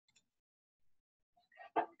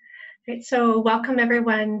Great. So welcome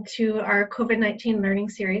everyone to our COVID-19 learning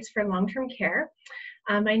series for long-term care.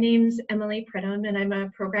 My name's Emily Pridham and I'm a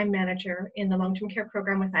program manager in the long-term care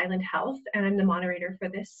program with Island Health, and I'm the moderator for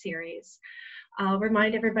this series. I'll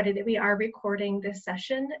remind everybody that we are recording this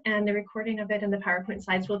session, and the recording of it and the PowerPoint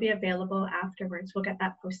slides will be available afterwards. We'll get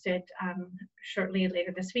that posted shortly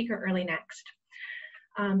later this week or early next.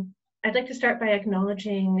 I'd like to start by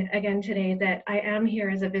acknowledging again today that I am here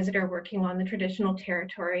as a visitor working on the traditional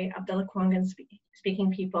territory of the Lekwungen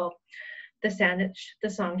speaking people, the Saanich, the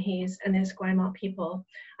Songhees, and the Esquimalt people.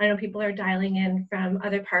 I know people are dialing in from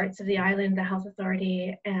other parts of the island, the Health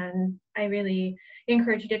Authority, and I really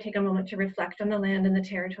encourage you to take a moment to reflect on the land and the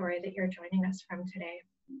territory that you're joining us from today.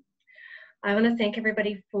 I want to thank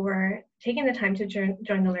everybody for taking the time to join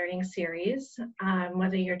the learning series,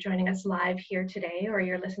 whether you're joining us live here today or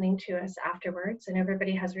you're listening to us afterwards. And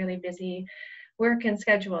everybody has really busy work and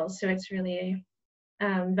schedules, so it's really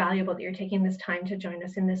valuable that you're taking this time to join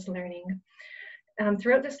us in this learning.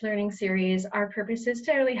 Throughout this learning series, our purpose is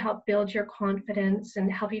to really help build your confidence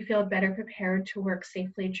and help you feel better prepared to work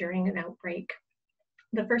safely during an outbreak.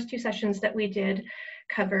 The first two sessions that we did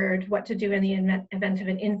covered what to do in the event of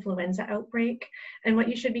an influenza outbreak and what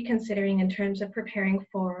you should be considering in terms of preparing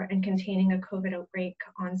for and containing a COVID outbreak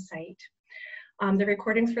on site. The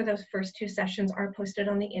recordings for those first two sessions are posted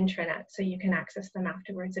on the intranet, so you can access them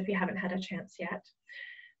afterwards if you haven't had a chance yet.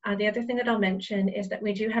 The other thing that I'll mention is that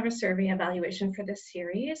we do have a survey evaluation for this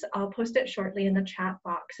series. I'll post it shortly in the chat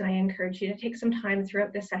box, and I encourage you to take some time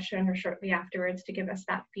throughout this session or shortly afterwards to give us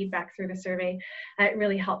that feedback through the survey. It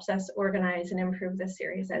really helps us organize and improve the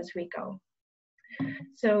series as we go.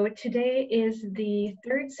 So today is the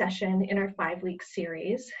third session in our 5-week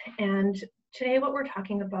series, and today what we're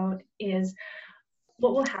talking about is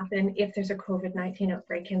what will happen if there's a COVID-19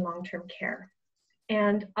 outbreak in long-term care.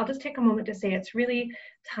 And I'll just take a moment to say it's really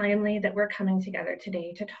timely that we're coming together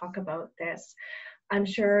today to talk about this. I'm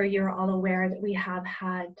sure you're all aware that we have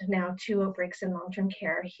had now 2 outbreaks in long-term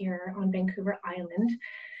care here on Vancouver Island.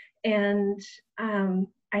 And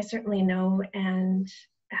I certainly know and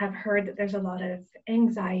have heard that there's a lot of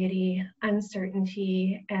anxiety,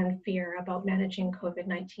 uncertainty, and fear about managing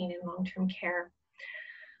COVID-19 in long-term care.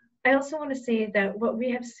 I also want to say that what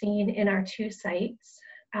we have seen in our 2 sites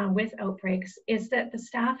with outbreaks is that the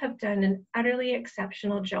staff have done an utterly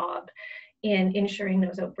exceptional job in ensuring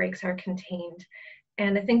those outbreaks are contained.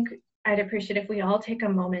 And I think I'd appreciate if we all take a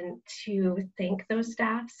moment to thank those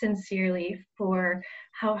staff sincerely for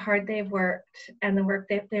how hard they've worked and the work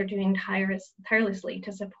that they're doing tirelessly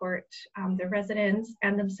to support the residents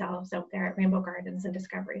and themselves out there at Rainbow Gardens and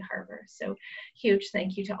Discovery Harbour. So huge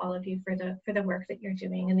thank you to all of you for the work that you're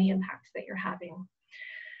doing and the impact that you're having.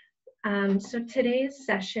 So today's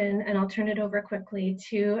session, and I'll turn it over quickly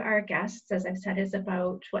to our guests, as I've said, is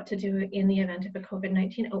about what to do in the event of a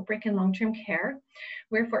COVID-19 outbreak in long-term care.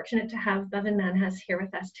 We're fortunate to have Bhavin Manhas here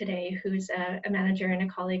with us today, who's a manager and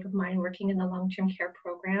a colleague of mine working in the long-term care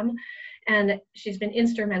program. And she's been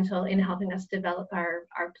instrumental in helping us develop our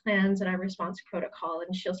plans and our response protocol.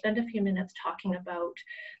 And she'll spend a few minutes talking about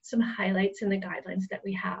some highlights in the guidelines that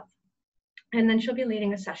we have. And then she'll be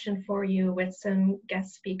leading a session for you with some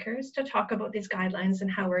guest speakers to talk about these guidelines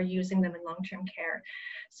and how we're using them in long-term care.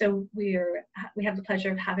 So we have the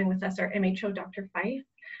pleasure of having with us our MHO, Dr. Fife,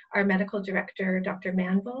 our medical director, Dr.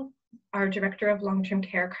 Manville, our director of long-term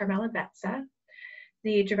care, Carmela Betza,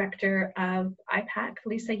 the director of IPAC,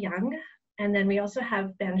 Lisa Young, and then we also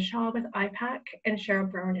have Ben Shaw with IPAC and Cheryl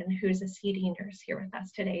Bronin, who's a CD nurse here with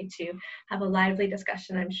us today to have a lively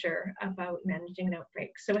discussion, I'm sure, about managing an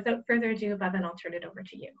outbreak. So without further ado, Bhavin, I'll turn it over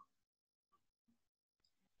to you.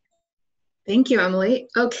 Thank you, Emily.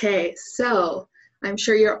 Okay, so I'm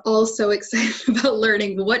sure you're all so excited about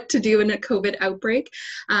learning what to do in a COVID outbreak.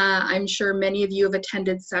 I'm sure many of you have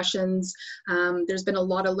attended sessions. There's been a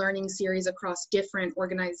lot of learning series across different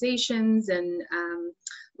organizations and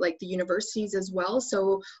like the universities as well.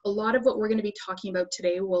 So a lot of what we're going to be talking about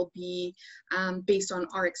today will be based on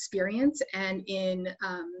our experience and in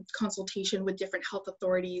consultation with different health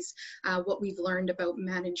authorities, what we've learned about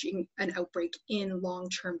managing an outbreak in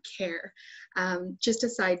long-term care. Just a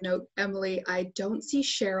side note, Emily, I don't see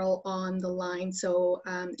Cheryl on the line, so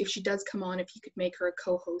if she does come on, if you could make her a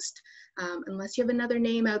co-host. Unless you have another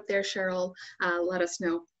name out there, Cheryl, let us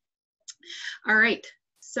know. All right,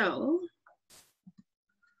 so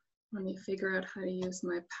let me figure out how to use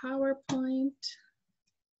my PowerPoint.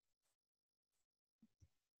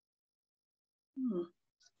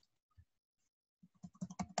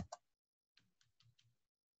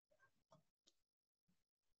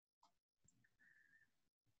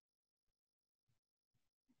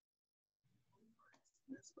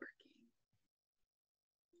 Is this working?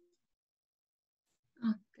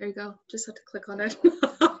 There you go. Just have to click on it.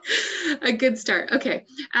 A good start. Okay.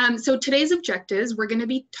 So today's objectives, we're going to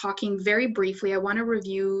be talking very briefly. I want to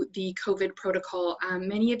review the COVID protocol.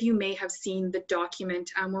 Many of you may have seen the document.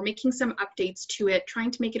 We're making some updates to it, trying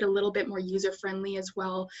to make it a little bit more user-friendly as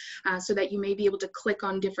well, so that you may be able to click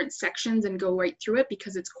on different sections and go right through it,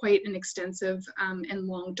 because it's quite an extensive and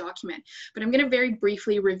long document. But I'm going to very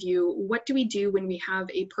briefly review what do we do when we have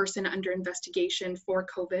a person under investigation for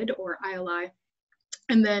COVID or ILI.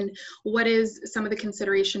 And then what is some of the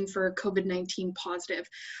consideration for COVID-19 positive?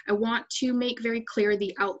 I want to make very clear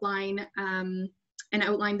the outline and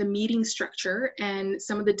outline the meeting structure and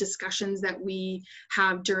some of the discussions that we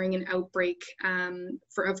have during an outbreak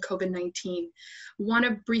of COVID-19. Want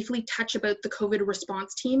to briefly touch about the COVID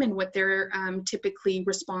response team and what they're typically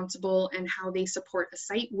responsible and how they support a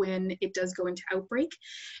site when it does go into outbreak.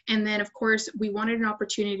 And then of course, we wanted an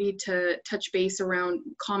opportunity to touch base around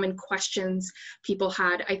common questions people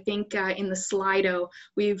had. I think in the Slido,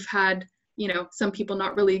 we've had, some people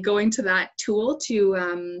not really going to that tool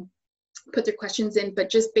to put their questions in,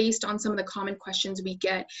 but just based on some of the common questions we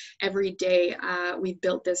get every day, we've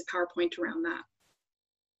built this PowerPoint around that.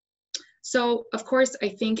 So, of course, I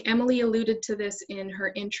think Emily alluded to this in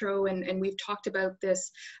her intro, and we've talked about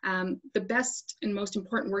this. The best and most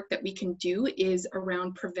important work that we can do is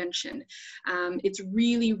around prevention. It's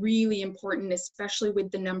really, really important, especially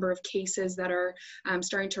with the number of cases that are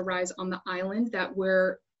starting to rise on the island, that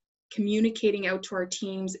we're communicating out to our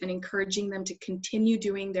teams and encouraging them to continue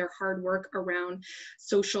doing their hard work around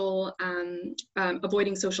social,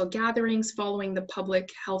 avoiding social gatherings, following the public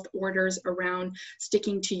health orders around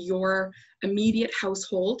sticking to your immediate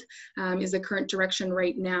household is the current direction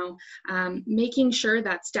right now. Making sure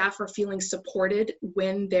that staff are feeling supported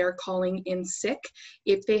when they're calling in sick.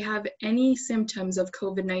 If they have any symptoms of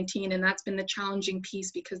COVID-19, and that's been the challenging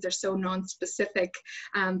piece because they're so non-specific,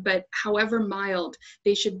 but however mild,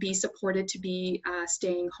 they should be supported to be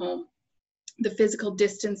staying home. The physical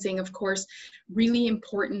distancing, of course, really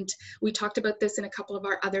important. We talked about this in a couple of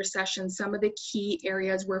our other sessions. Some of the key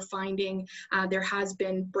areas we're finding there has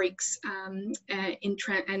been breaks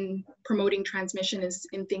in promoting transmission is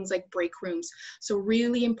in things like break rooms. So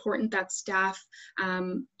really important that staff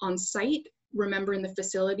on site, remember in the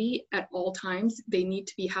facility at all times, they need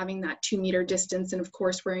to be having that 2-meter distance and of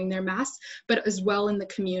course wearing their masks, but as well in the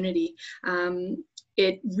community.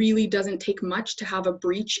 It really doesn't take much to have a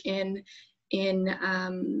breach in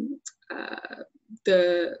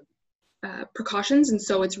the precautions, and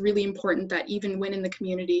so it's really important that even when in the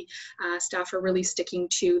community, staff are really sticking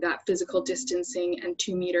to that physical distancing and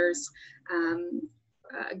 2 meters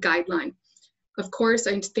guideline. Of course,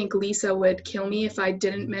 I think Lisa would kill me if I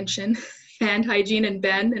didn't mention hand hygiene, and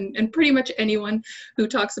Ben and pretty much anyone who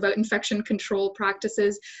talks about infection control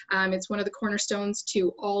practices. It's one of the cornerstones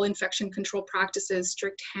to all infection control practices.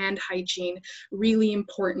 Strict hand hygiene, really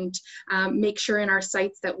important. Make sure in our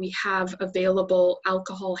sites that we have available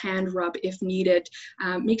alcohol hand rub if needed.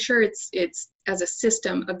 Make sure it's as a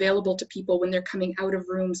system available to people when they're coming out of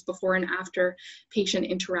rooms before and after patient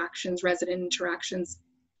interactions, resident interactions.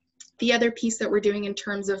 The other piece that we're doing in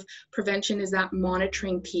terms of prevention is that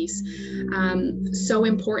monitoring piece. So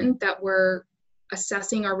important that we're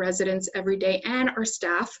assessing our residents every day and our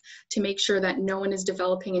staff to make sure that no one is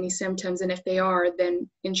developing any symptoms, and if they are, then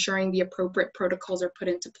ensuring the appropriate protocols are put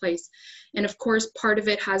into place. And of course, part of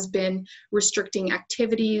it has been restricting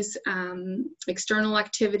activities, external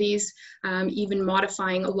activities, even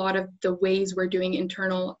modifying a lot of the ways we're doing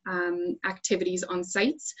internal activities on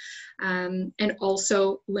sites, and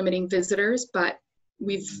also limiting visitors. But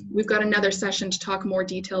we've got another session to talk more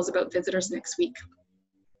details about visitors next week.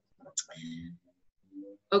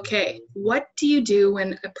 Okay, what do you do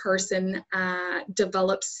when a person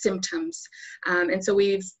develops symptoms? And so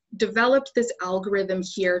we've developed this algorithm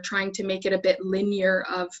here, trying to make it a bit linear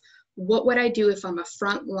of what would I do if I'm a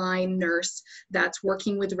frontline nurse that's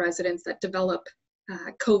working with residents that develop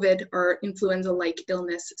COVID or influenza-like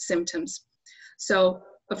illness symptoms. So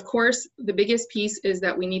of course, the biggest piece is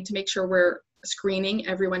that we need to make sure we're screening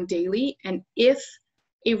everyone daily. And if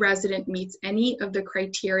a resident meets any of the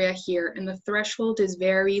criteria here, and the threshold is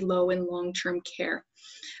very low in long-term care,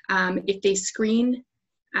 if they screen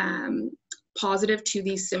positive to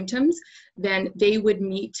these symptoms, then they would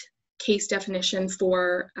meet case definition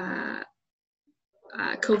for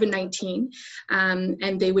COVID-19,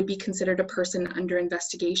 and they would be considered a person under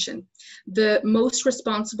investigation. The most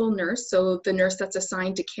responsible nurse, so the nurse that's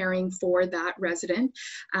assigned to caring for that resident,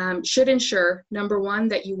 should ensure, number one,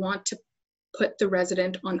 that you want to put the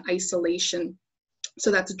resident on isolation. So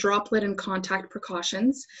that's droplet and contact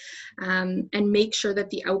precautions, and make sure that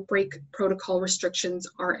the outbreak protocol restrictions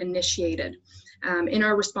are initiated. In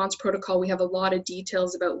our response protocol, we have a lot of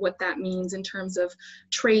details about what that means in terms of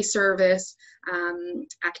tray service,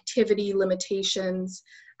 activity limitations,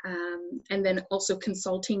 and then also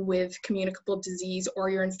consulting with communicable disease or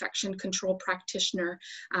your infection control practitioner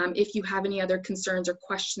if you have any other concerns or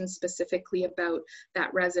questions specifically about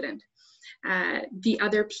that resident. The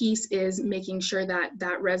other piece is making sure that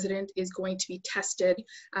that resident is going to be tested.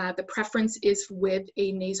 The preference is with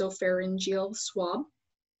a nasopharyngeal swab.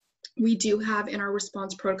 We do have in our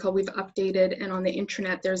response protocol, we've updated, and on the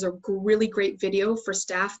intranet, there's a really great video for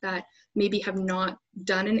staff that maybe have not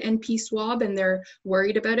done an NP swab and they're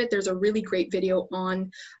worried about it. There's a really great video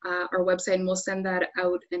on our website, and we'll send that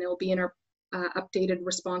out, and it'll be in our updated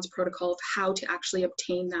response protocol of how to actually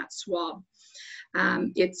obtain that swab.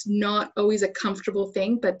 It's not always a comfortable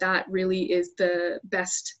thing, but that really is the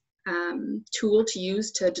best tool to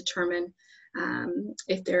use to determine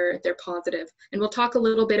if they're positive. And we'll talk a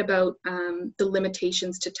little bit about the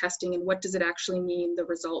limitations to testing and what does it actually mean, the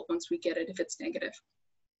result, once we get it, if it's negative.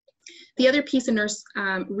 The other piece of nurse,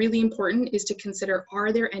 really important, is to consider,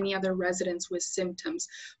 are there any other residents with symptoms,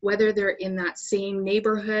 whether they're in that same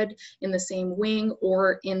neighborhood, in the same wing,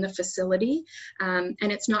 or in the facility. And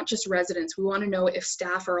it's not just residents. We want to know if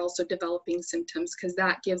staff are also developing symptoms, because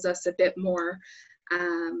that gives us a bit more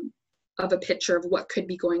of a picture of what could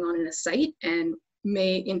be going on in a site, and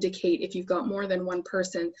may indicate, if you've got more than one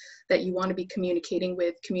person, that you want to be communicating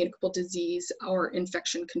with communicable disease or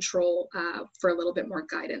infection control for a little bit more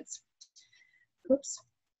guidance. Oops.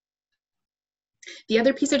 The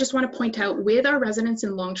other piece I just want to point out with our residents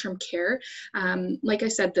in long-term care, like I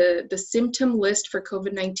said, the symptom list for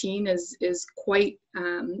COVID-19 is quite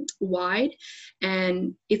wide,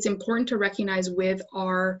 and it's important to recognize with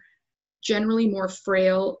our generally more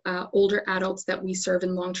frail older adults that we serve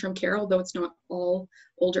in long-term care, although it's not all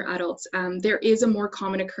older adults, there is a more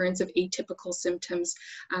common occurrence of atypical symptoms,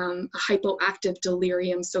 hypoactive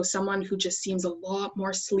delirium, so someone who just seems a lot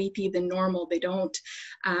more sleepy than normal. They don't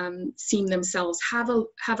seem themselves, have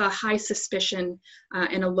a high suspicion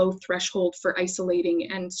and a low threshold for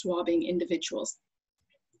isolating and swabbing individuals.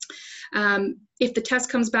 If the test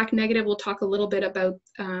comes back negative, we'll talk a little bit about,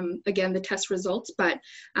 again, the test results, but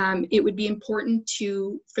it would be important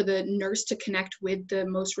for the nurse to connect with the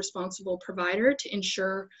most responsible provider to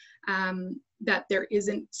ensure that there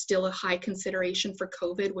isn't still a high consideration for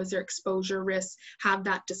COVID. Was there exposure risks? Have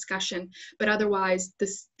that discussion. But otherwise,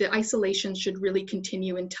 the isolation should really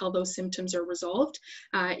continue until those symptoms are resolved.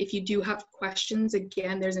 If you do have questions,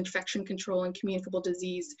 again, there's infection control and communicable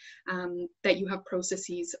disease that you have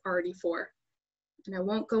processes already for. And I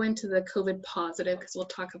won't go into the COVID positive because we'll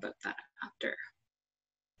talk about that after.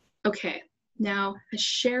 Okay, now has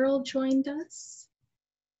Cheryl joined us?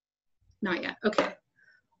 Not yet, okay.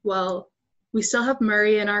 Well, we still have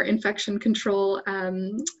Murray in our infection control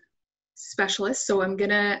specialist, so I'm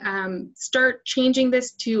gonna start changing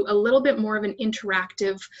this to a little bit more of an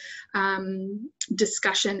interactive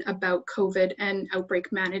discussion about COVID and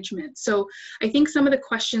outbreak management. So I think some of the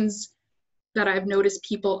questions that I've noticed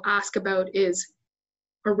people ask about is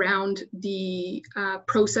around the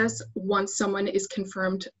process once someone is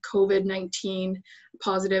confirmed COVID-19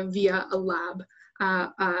 positive via a lab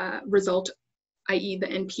result, i.e. the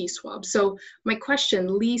NP swab. So my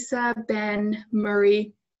question, Lisa, Ben,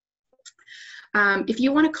 Murray, if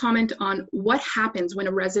you want to comment on what happens when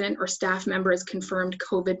a resident or staff member is confirmed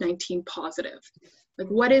COVID-19 positive. Like,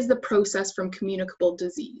 what is the process from communicable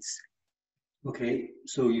disease? Okay,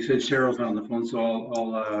 so you said Cheryl's on the phone, so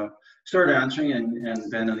I'll start answering,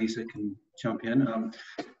 and Ben and Lisa can jump in.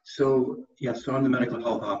 So I'm the medical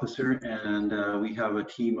health officer, and we have a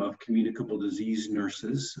team of communicable disease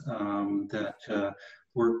nurses that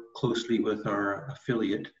work closely with our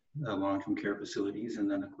affiliate long-term care facilities, and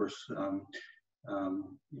then of course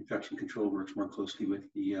infection control works more closely with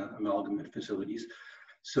the amalgamate facilities.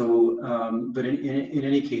 So, but in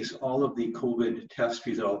any case, all of the COVID test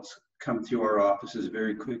results come through our offices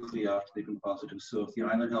very quickly after they've been positive. So if the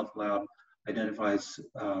Island Health Lab identifies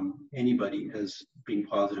anybody as being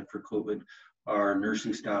positive for COVID, our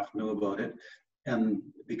nursing staff know about it. And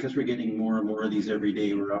because we're getting more and more of these every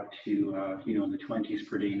day, we're up to in the 20s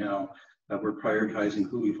per day now, we're prioritizing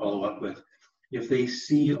who we follow up with. If they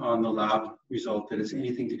see on the lab result that it's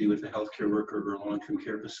anything to do with a healthcare worker or a long-term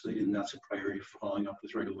care facility, then that's a priority for following up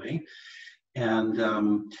with right away. And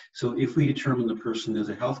so if we determine the person is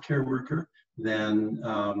a healthcare worker, then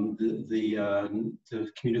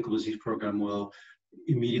the communicable disease program will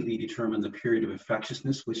immediately determine the period of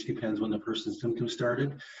infectiousness, which depends when the person's symptoms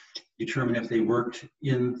started, determine if they worked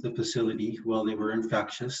in the facility while they were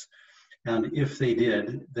infectious, and if they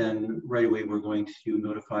did, then right away we're going to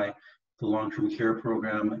notify the long-term care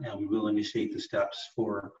program, and we will initiate the steps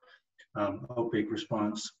for outbreak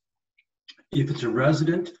response. If it's a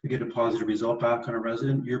resident, we get a positive result back on a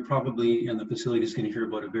resident, you're probably in the facility is going to hear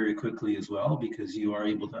about it very quickly as well, because you are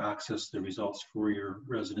able to access the results for your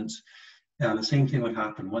residents. And the same thing would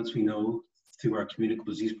happen once we know through our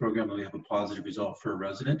communicable disease program that we have a positive result for a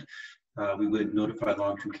resident. We would notify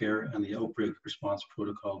long-term care, and the outbreak response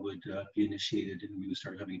protocol would be initiated, and we would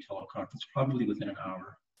start having a teleconference probably within an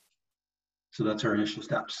hour. So that's our initial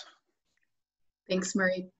steps. Thanks,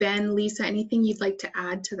 Murray. Ben, Lisa, anything you'd like to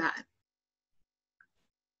add to that?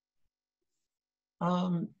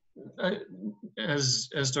 As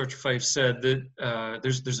Dr. Fife said, that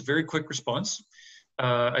there's a very quick response.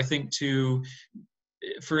 I think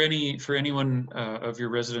for anyone of your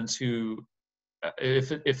residents who,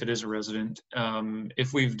 if it is a resident,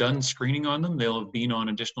 if we've done screening on them, they'll have been on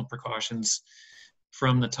additional precautions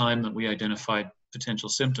from the time that we identified potential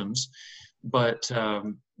symptoms. But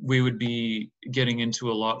we would be getting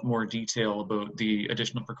into a lot more detail about the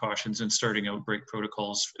additional precautions and starting outbreak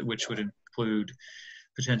protocols, which would include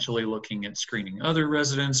potentially looking at screening other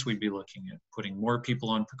residents. We'd be looking at putting more people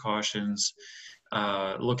on precautions,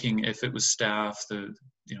 looking if it was staff,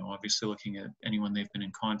 obviously looking at anyone they've been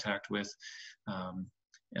in contact with,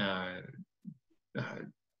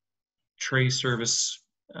 tray service,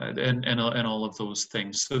 and all of those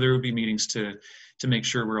things. So there would be meetings to make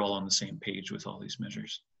sure we're all on the same page with all these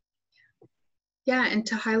measures. Yeah, and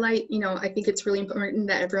to highlight, I think it's really important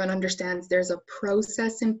that everyone understands there's a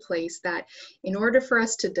process in place that in order for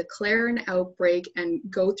us to declare an outbreak and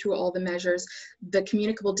go through all the measures, the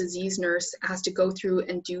communicable disease nurse has to go through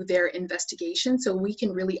and do their investigation so we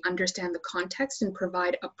can really understand the context and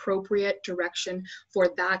provide appropriate direction for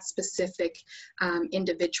that specific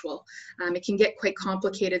individual. It can get quite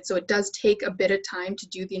complicated, so it does take a bit of time to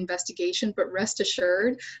do the investigation, but rest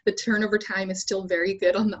assured, the turnover time is still very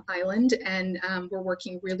good on the island, and we're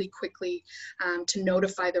working really quickly to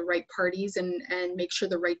notify the right parties and make sure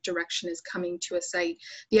the right direction is coming to a site.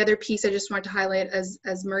 The other piece I just want to highlight, as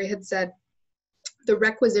Murray had said, the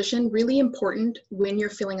requisition, really important when you're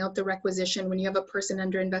filling out the requisition, when you have a person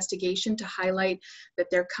under investigation, to highlight that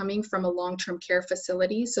they're coming from a long-term care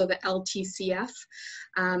facility, so the LTCF.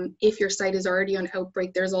 If your site is already on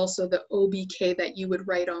outbreak, there's also the OBK that you would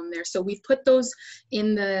write on there. So we've put those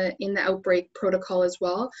in the outbreak protocol as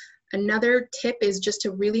well. Another tip is just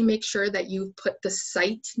to really make sure that you put the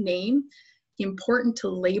site name. Important to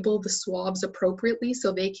label the swabs appropriately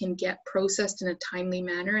so they can get processed in a timely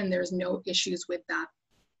manner and there's no issues with that.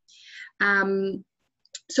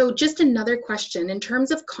 So just another question in terms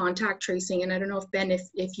of contact tracing, and I don't know if Ben,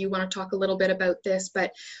 if you want to talk a little bit about this,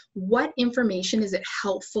 but what information is it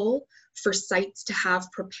helpful for sites to have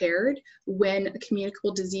prepared when a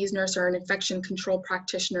communicable disease nurse or an infection control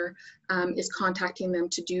practitioner is contacting them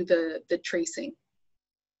to do the tracing?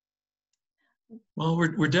 Well,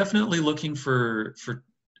 we're definitely looking for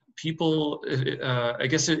people. I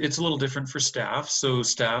guess it's a little different for staff. So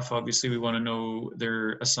staff, obviously, we want to know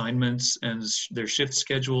their assignments and their shift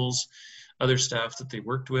schedules, other staff that they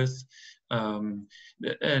worked with, and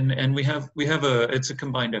it's a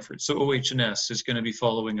combined effort. So OH&S is going to be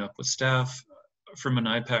following up with staff. From an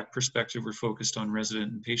IPAC perspective, we're focused on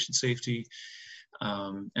resident and patient safety.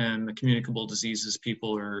 And the communicable diseases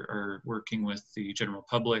people are working with the general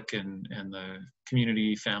public and the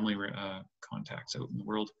community family contacts out in the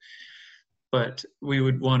world. But we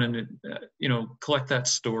would want to, collect that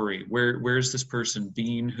story. Where's this person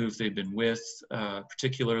been? Who have they been with?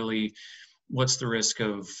 Particularly, what's the risk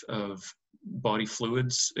of body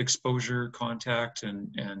fluids exposure, contact,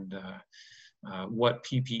 and what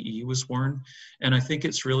PPE was worn? And I think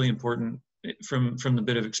it's really important from the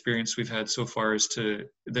bit of experience we've had so far is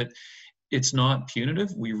that it's not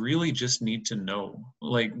punitive. We really just need to know,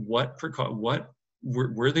 like,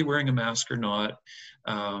 were they wearing a mask or not?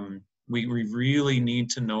 We really need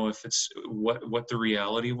to know if it's what the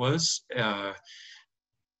reality was,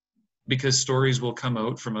 because stories will come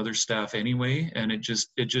out from other staff anyway, and it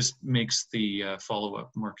just makes the follow-up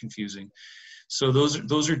more confusing. So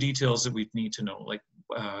those are details that we need to know, like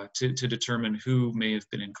to determine who may have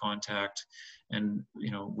been in contact, and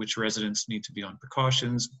which residents need to be on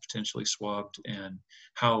precautions, potentially swabbed, and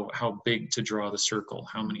how big to draw the circle,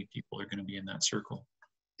 how many people are going to be in that circle.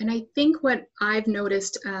 And I think what I've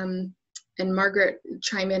noticed and Margaret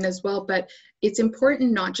chime in as well, but it's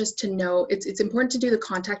important not just to know, it's important to do the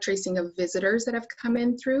contact tracing of visitors that have come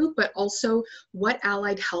in through, but also what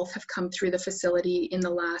allied health have come through the facility in the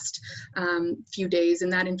last few days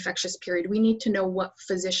in that infectious period. We need to know what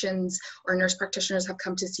physicians or nurse practitioners have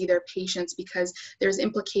come to see their patients, because there's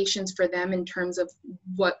implications for them in terms of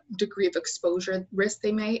what degree of exposure risk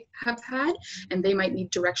they may have had, and they might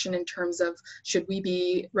need direction in terms of should we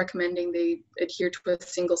be recommending they adhere to a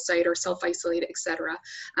single site or self-isolate, etc.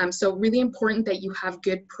 So really important that you have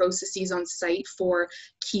good processes on site for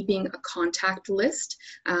keeping a contact list.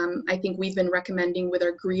 I think we've been recommending with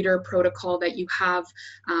our greeter protocol that you have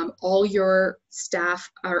all your staff,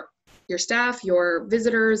 your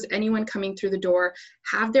visitors, anyone coming through the door,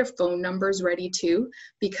 have their phone numbers ready too,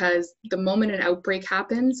 because the moment an outbreak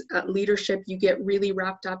happens, leadership, you get really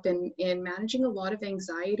wrapped up in managing a lot of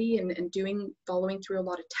anxiety and following through a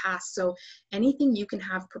lot of tasks. So anything you can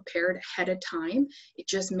have prepared ahead of time, it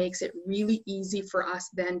just makes it really easy for us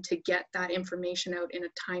then to get that information out in a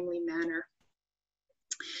timely manner.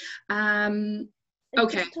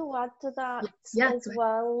 Okay. Just to add to that yeah, as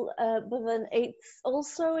well, Bevan, it's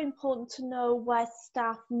also important to know where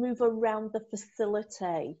staff move around the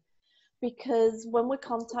facility, because when we're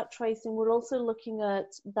contact tracing, we're also looking at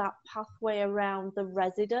that pathway around the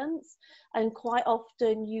residents, and quite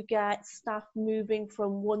often you get staff moving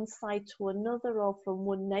from one side to another or from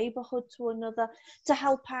one neighborhood to another to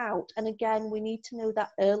help out. And again, we need to know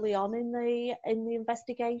that early on in the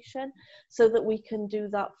investigation so that we can do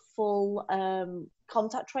that full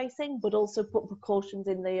contact tracing, but also put precautions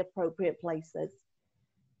in the appropriate places.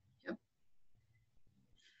 Yep.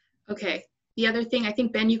 Okay. The other thing, I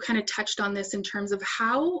think, Ben, you kind of touched on this in terms of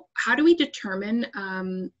how do we determine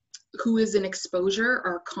who is an exposure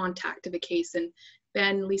or contact of a case? And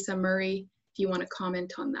Ben, Lisa, Murray, if you want to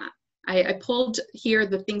comment on that. I pulled here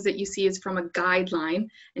the things that you see is from a guideline,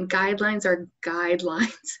 and guidelines are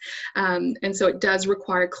guidelines. And so it does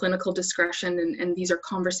require clinical discretion, and these are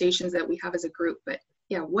conversations that we have as a group. But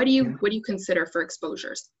yeah, what do you consider for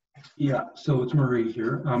exposures? Yeah, so it's Marie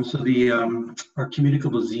here. So our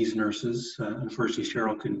communicable disease nurses, unfortunately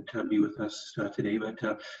Cheryl couldn't be with us today,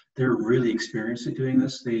 but they're really experienced at doing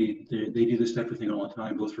this. They do this type of thing all the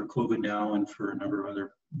time, both for COVID now and for a number of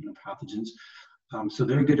other pathogens. So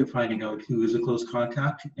they're good at finding out who is a close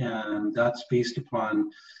contact, and that's based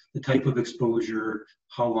upon the type of exposure,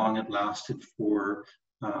 how long it lasted for,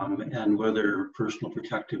 and whether personal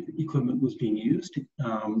protective equipment was being used.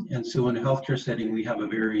 And so in a healthcare setting, we have a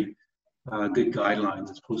very good guidelines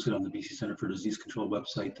that's posted on the BC Centre for Disease Control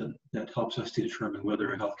website that helps us to determine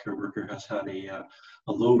whether a healthcare worker has had a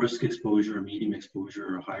low risk exposure, a medium exposure,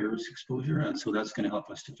 or a higher risk exposure. And so that's going to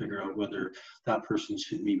help us to figure out whether that person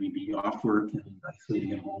should maybe be off work and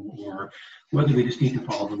isolating at home, or whether we just need to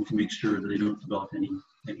follow them to make sure that they don't develop any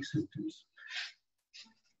symptoms.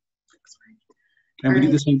 And we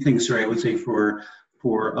do the same thing, sorry, I would say for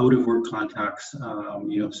out of work contacts,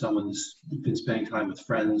 if someone's been spending time with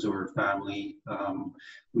friends or family,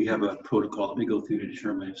 we have a protocol that we go through to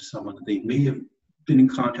determine if someone that they may have been in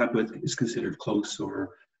contact with is considered close or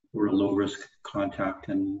a low risk contact,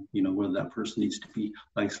 and whether that person needs to be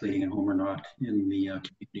isolating at home or not in the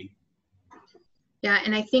community. Yeah,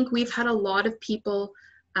 and I think we've had a lot of people,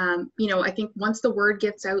 I think once the word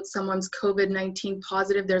gets out, someone's COVID-19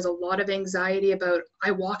 positive, there's a lot of anxiety about,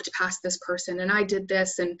 I walked past this person and I did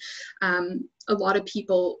this. And a lot of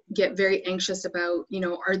people get very anxious about,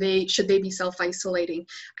 should they be self-isolating?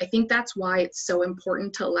 I think that's why it's so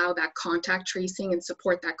important to allow that contact tracing and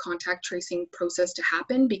support that contact tracing process to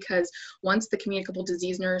happen, because once the communicable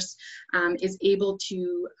disease nurse is able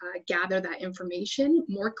to gather that information,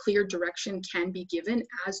 more clear direction can be given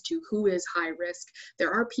as to who is high risk.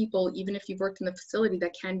 There are people, even if you've worked in the facility,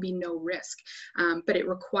 that can be no risk, but it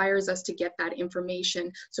requires us to get that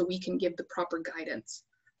information so we can give the proper guidance.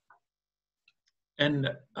 And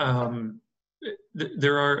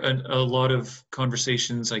there are a lot of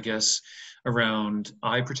conversations, I guess, around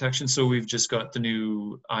eye protection. So we've just got the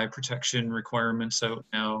new eye protection requirements out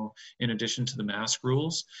now, in addition to the mask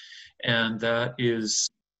rules. And that is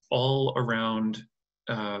all around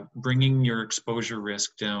bringing your exposure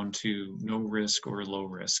risk down to no risk or low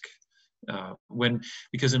risk.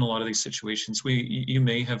 Because in a lot of these situations, you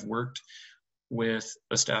may have worked with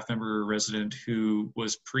a staff member or resident who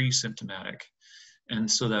was pre-symptomatic. And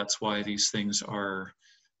so that's why these things are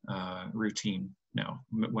routine now,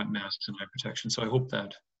 masks and eye protection. So I hope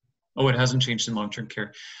that, it hasn't changed in long-term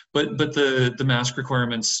care. But the mask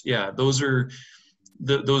requirements, yeah, those are,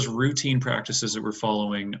 those routine practices that we're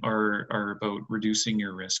following are about reducing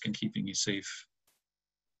your risk and keeping you safe,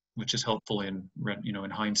 which is helpful in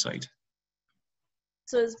hindsight.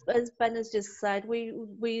 So as Ben has just said,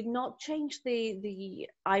 we've not changed the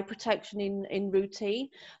eye protection in routine,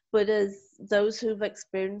 but as those who've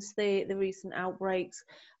experienced the recent outbreaks,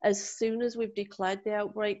 as soon as we've declared the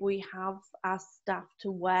outbreak, we have asked staff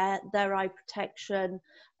to wear their eye protection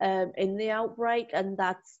in the outbreak, and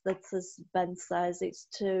that's as Ben says, it's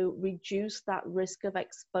to reduce that risk of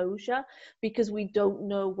exposure, because we don't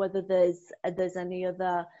know whether there's any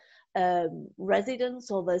other residents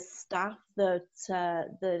or the staff that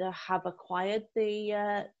have acquired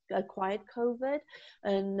COVID,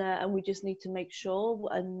 and we just need to make sure,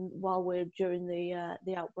 and while we're during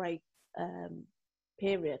the outbreak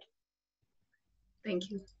period. Thank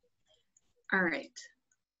you. All right.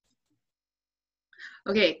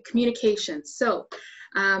 Okay, communication. So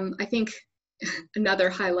I think another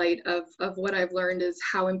highlight of what I've learned is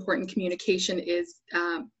how important communication is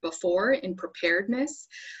before in preparedness.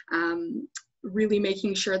 Really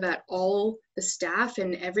making sure that all the staff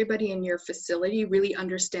and everybody in your facility really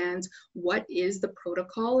understands what is the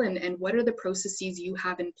protocol and what are the processes you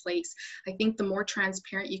have in place. I think the more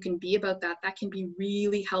transparent you can be about that, that can be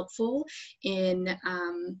really helpful in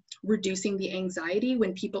reducing the anxiety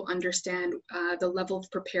when people understand the level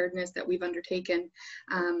of preparedness that we've undertaken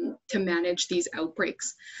to manage these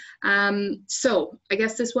outbreaks. So I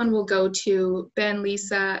guess this one will go to Ben,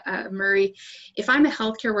 Lisa, Murray. If I'm a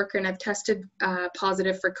healthcare worker and I've tested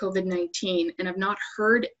positive for COVID-19 and I've not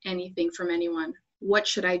heard anything from anyone, what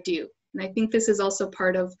should I do? And I think this is also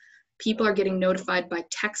part of people are getting notified by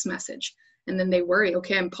text message, and then they worry,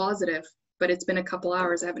 okay, I'm positive, but it's been a couple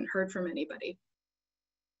hours, I haven't heard from anybody.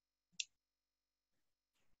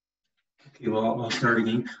 Okay, well, I'll start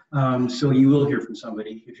again. So you will hear from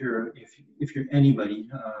somebody. If you're anybody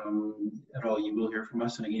at all, you will hear from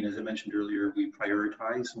us. And again, as I mentioned earlier, we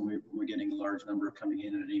prioritize when we're getting a large number coming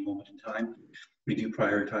in at any moment in time. We do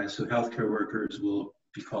prioritize. So healthcare workers will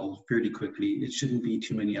be called fairly quickly. It shouldn't be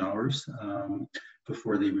too many hours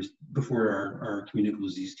before our communicable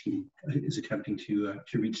disease team is attempting to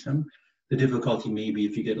reach them. The difficulty may be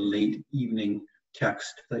if you get a late evening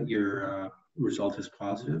text that your result is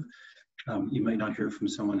positive. You might not hear from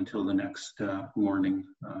someone until the next morning,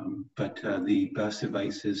 but the best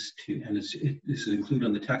advice is to, and this is included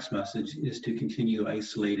on the text message, is to continue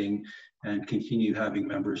isolating and continue having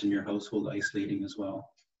members in your household isolating as well.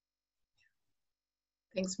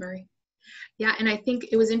 Thanks, Murray. Yeah, and I think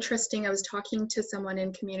it was interesting, I was talking to someone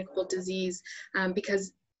in communicable disease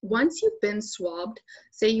because once you've been swabbed,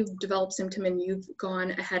 say you've developed symptom and you've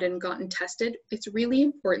gone ahead and gotten tested, it's really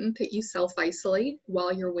important that you self-isolate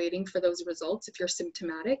while you're waiting for those results if you're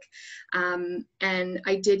symptomatic. And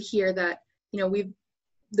I did hear that,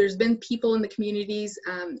 there's been people in the communities,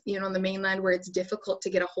 on the mainland where it's difficult to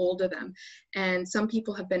get a hold of them. And some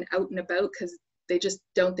people have been out and about because they just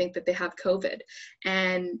don't think that they have COVID.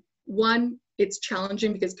 And one, it's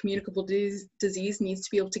challenging because communicable disease needs to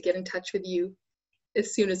be able to get in touch with you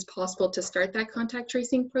as soon as possible to start that contact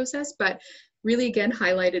tracing process. But really, again,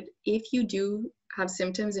 highlighted, if you do have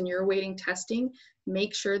symptoms and you're awaiting testing,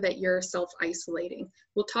 make sure that you're self-isolating.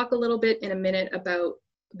 We'll talk a little bit in a minute about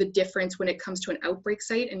the difference when it comes to an outbreak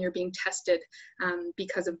site and you're being tested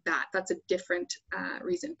because of that. That's a different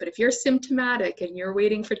reason. But if you're symptomatic and you're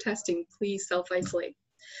waiting for testing, please self-isolate.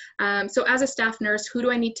 So as a staff nurse, who do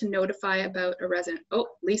I need to notify about a resident? Oh,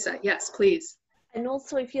 Lisa, yes, please. And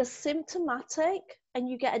also, if you're symptomatic and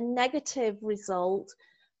you get a negative result,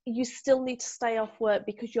 you still need to stay off work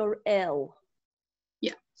because you're ill.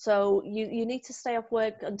 Yeah. So you need to stay off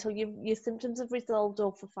work until your symptoms have resolved,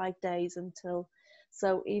 or for 5 days until,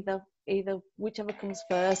 so either whichever comes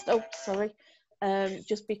first. Oh, sorry.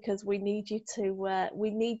 Just because we need you to,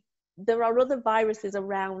 there are other viruses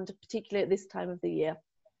around, particularly at this time of the year.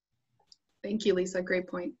 Thank you, Lisa. Great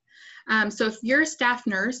point. So if you're a staff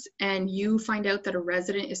nurse and you find out that a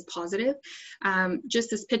resident is positive, just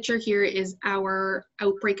this picture here is our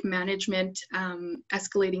outbreak management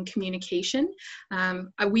escalating communication.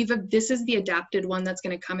 This is the adapted one that's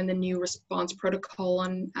going to come in the new response protocol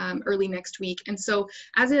on early next week. And so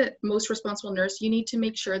as a most responsible nurse, you need to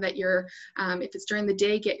make sure that you're, if it's during the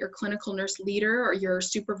day, get your clinical nurse leader or your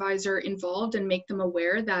supervisor involved and make them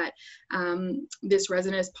aware that this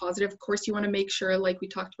resident is positive. Of course, you want to make sure, like we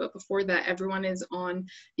talked about before, that everyone is on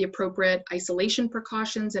the appropriate isolation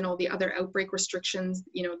precautions and all the other outbreak restrictions.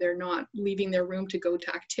 They're not leaving their room to go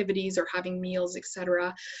to activities or having meals,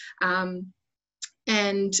 etc.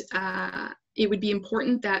 It would be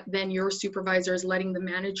important that then your supervisor is letting the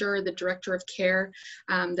manager, the director of care,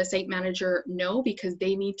 the site manager know, because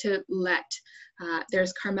they need to let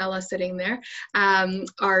there's Carmela sitting there,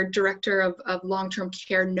 our director of long-term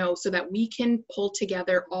care, know, so that we can pull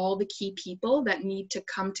together all the key people that need to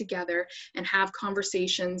come together and have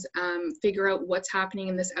conversations, figure out what's happening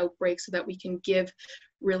in this outbreak so that we can give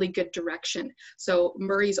really good direction. So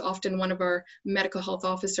Murray's often one of our medical health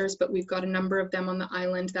officers, but we've got a number of them on the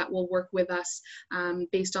island that will work with us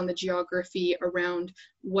based on the geography around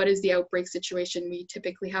what is the outbreak situation. We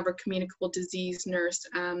typically have our communicable disease nurse,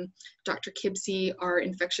 Dr. Kibsey, our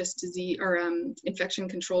infectious disease or infection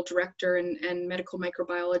control director and medical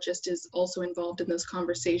microbiologist is also involved in those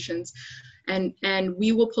conversations. And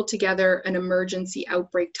we will put together an emergency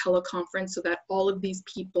outbreak teleconference so that all of these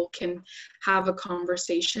people can have a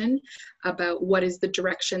conversation about what is the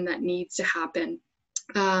direction that needs to happen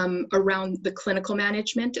around the clinical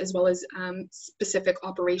management, as well as specific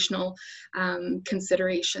operational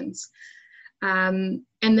considerations. And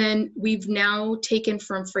then we've now taken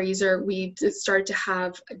from Fraser, we've started to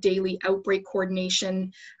have daily outbreak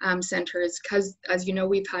coordination centers, because as you know,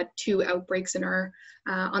 we've had 2 outbreaks in our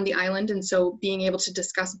on the island, and so being able to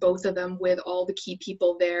discuss both of them with all the key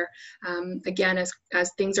people there. Again,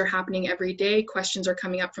 as things are happening every day, questions are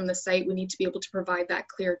coming up from the site, we need to be able to provide that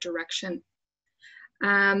clear direction.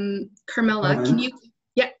 Carmela, can you,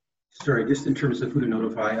 yeah. Sorry, just in terms of who to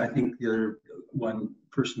notify, I think the other one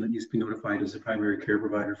person that needs to be notified is the primary care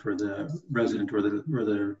provider for the resident or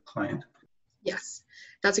the client. Yes,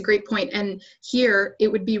 that's a great point. And here, it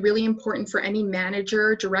would be really important for any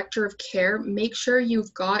manager, director of care, make sure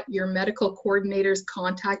you've got your medical coordinator's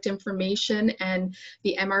contact information and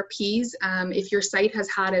the MRPs. If your site has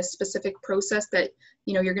had a specific process that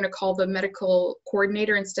you're going to call the medical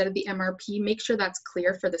coordinator instead of the MRP, make sure that's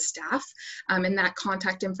clear for the staff and that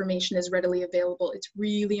contact information is readily available. It's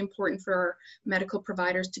really important for our medical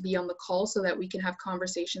providers to be on the call so that we can have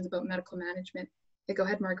conversations about medical management. Okay, go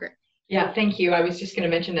ahead, Margaret. Yeah, thank you. I was just going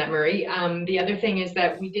to mention that, Murray. The other thing is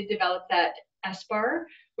that we did develop that SBAR,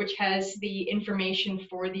 which has the information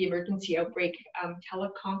for the emergency outbreak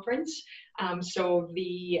teleconference. So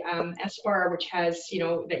the SBAR, which has,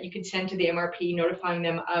 that you can send to the MRP, notifying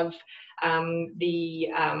them of the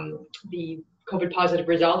COVID positive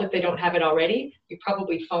result if they don't have it already. You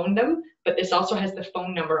probably phone them, but this also has the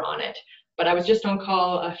phone number on it. But I was just on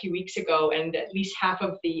call a few weeks ago, and at least half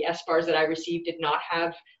of the SBARs that I received did not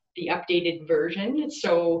have the updated version.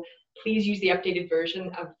 So please use the updated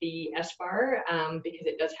version of the SBAR because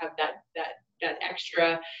it does have that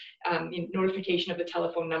extra notification of the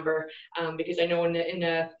telephone number. Because I know in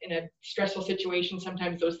a stressful situation,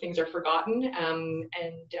 sometimes those things are forgotten, and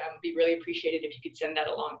be really appreciated if you could send that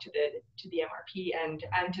along to the MRP and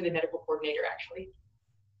to the medical coordinator, actually.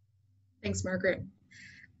 Thanks, Margaret.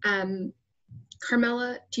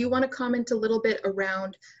 Carmela, do you want to comment a little bit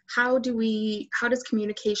around how does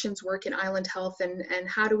communications work in Island Health, and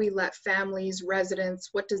how do we let families, residents,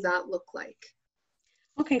 what does that look like?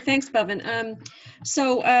 Okay, thanks, Bevan.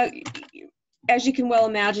 So as you can well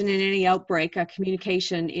imagine, in any outbreak,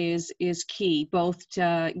 communication is key, both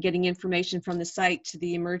to getting information from the site to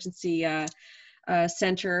the emergency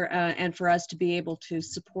center and for us to be able to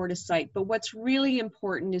support a site. But what's really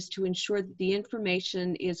important is to ensure that the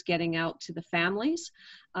information is getting out to the families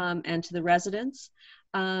and to the residents.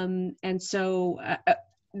 And so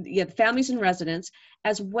the families and residents,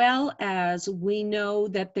 as well as we know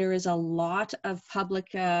that there is a lot of public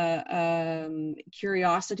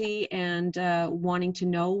curiosity and wanting to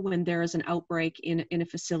know when there is an outbreak in a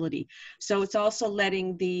facility. So it's also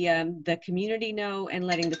letting the community know and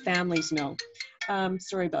letting the families know.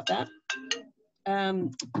 Sorry about that.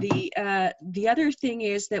 The other thing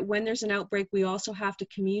is that when there's an outbreak, we also have to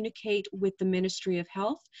communicate with the Ministry of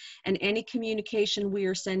Health, and any communication we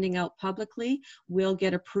are sending out publicly will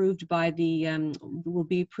get approved by will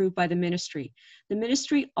be approved by the ministry. The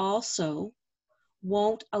ministry also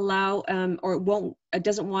won't allow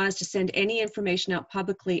doesn't want us to send any information out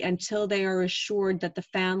publicly until they are assured that the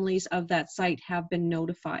families of that site have been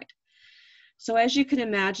notified. So as you can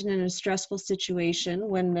imagine, in a stressful situation,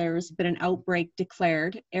 when there's been an outbreak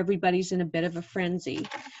declared, everybody's in a bit of a frenzy.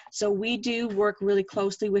 So we do work really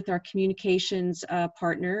closely with our communications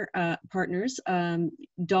partners.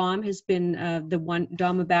 Dom has been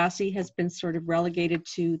Dom Abbasi has been sort of relegated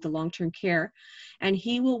to the long-term care, and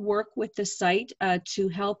he will work with the site to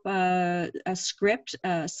help script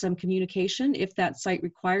some communication if that site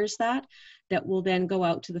requires that will then go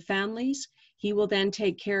out to the families. He will then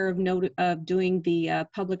take care of doing the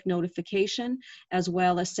public notification, as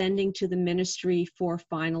well as sending to the ministry for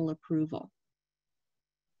final approval.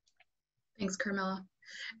 Thanks, Carmela.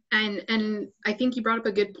 And I think you brought up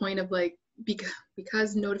a good point of, like,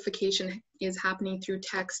 because notification is happening through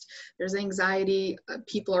text, there's anxiety,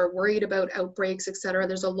 people are worried about outbreaks, etc.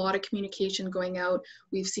 There's a lot of communication going out.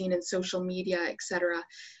 We've seen in social media, etc.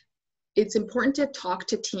 It's important to talk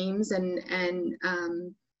to teams and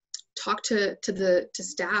talk to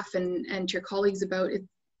staff and to your colleagues about it.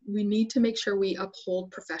 We need to make sure we uphold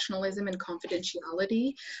professionalism and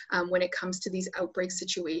confidentiality when it comes to these outbreak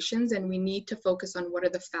situations, and we need to focus on what are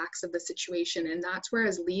the facts of the situation. And that's where,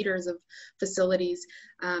 as leaders of facilities,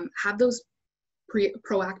 have those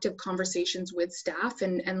proactive conversations with staff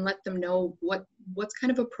and let them know what's kind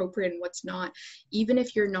of appropriate and what's not. Even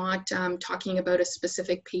if you're not talking about a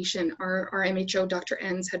specific patient, our MHO, Dr.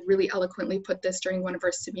 Enns, had really eloquently put this during one of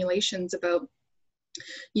our simulations about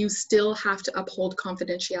you still have to uphold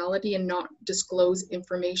confidentiality and not disclose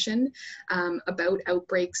information about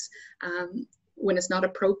outbreaks when it's not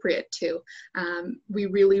appropriate to. We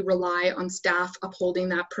really rely on staff upholding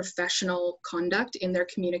that professional conduct in their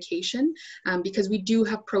communication because we do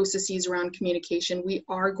have processes around communication. We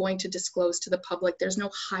are going to disclose to the public. There's no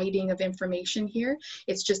hiding of information here.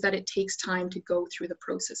 It's just that it takes time to go through the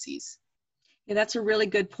processes. Yeah, that's a really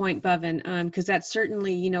good point, Bhavin, because that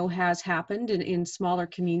certainly, you know, has happened in smaller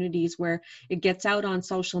communities where it gets out on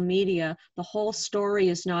social media, the whole story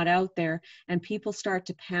is not out there, and people start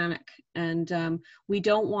to panic. And we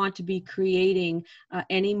don't want to be creating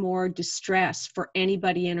any more distress for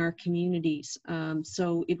anybody in our communities.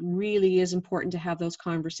 So it really is important to have those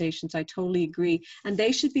conversations. I totally agree. And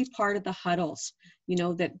they should be part of the huddles, you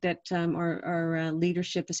know, that our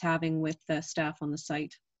leadership is having with staff on the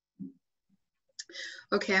site.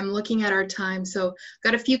 Okay, I'm looking at our time, so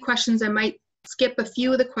got a few questions. I might skip a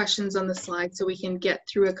few of the questions on the slide so we can get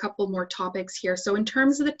through a couple more topics here. So in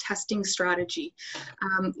terms of the testing strategy,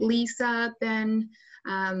 Lisa, Ben,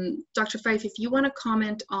 Dr. Fife, if you want to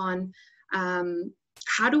comment on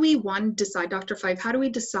how do we, decide, Dr. Fife, how do we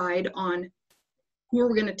decide on who are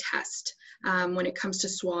we going to test when it comes to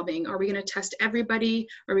swabbing? Are we going to test everybody?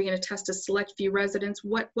 Are we going to test a select few residents?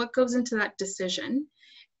 What goes into that decision?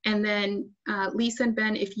 And then Lisa and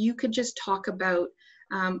Ben, if you could just talk about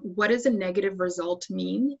what does a negative result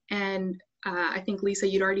mean? And I think, Lisa,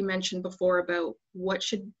 you'd already mentioned before about what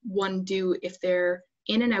should one do if they're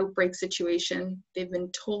in an outbreak situation, they've been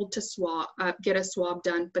told to get a swab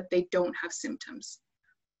done, but they don't have symptoms.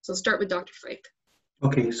 So start with Dr. Fife.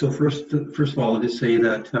 Okay, so first of all, I'll just say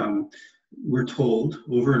that we're told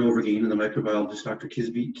over and over again, and the microbiologist, Dr.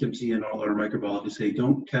 Kibsey, and all our microbiologists say,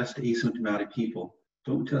 don't test asymptomatic people.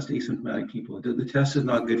 Don't test asymptomatic people. The test is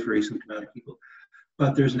not good for asymptomatic people.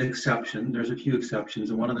 But there's an exception. There's a few exceptions,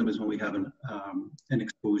 and one of them is when we have an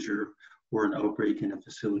exposure or an outbreak in a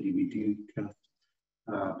facility. We do test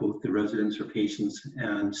both the residents or patients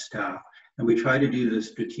and staff. And we try to do this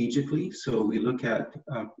strategically. So we look at,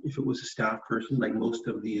 if it was a staff person, like most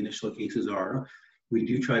of the initial cases are, we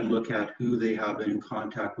do try to look at who they have been in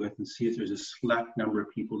contact with and see if there's a select number of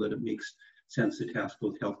people that it makes sense to test,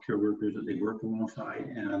 both healthcare workers that they work alongside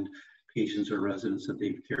and patients or residents that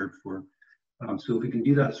they've cared for. So if we can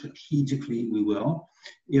do that strategically, we will.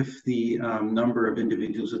 If the number of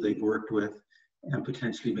individuals that they've worked with and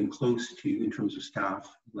potentially been close to in terms of staff,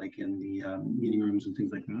 like in the meeting rooms and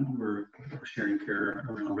things like that, or sharing care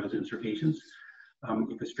around residents or patients,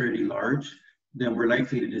 if it's fairly large, then we're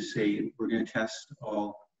likely to just say we're going to test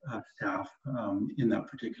all staff in that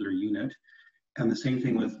particular unit. And the same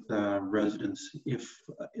thing with residents. If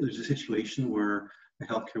there's a situation where a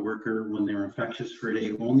healthcare worker, when they're infectious for a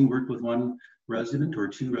day, only worked with one resident or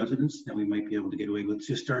two residents, then we might be able to get away with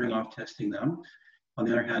just starting off testing them. On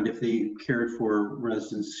the other hand, if they cared for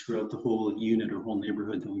residents throughout the whole unit or whole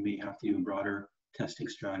neighborhood, then we may have to do a broader testing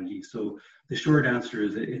strategy. So the short answer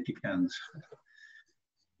is it depends.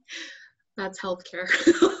 That's healthcare.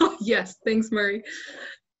 Yes, thanks, Murray.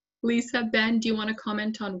 Lisa, Ben, do you want to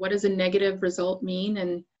comment on what does a negative result mean,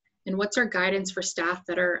 and what's our guidance for staff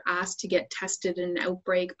that are asked to get tested in an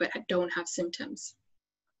outbreak but don't have symptoms?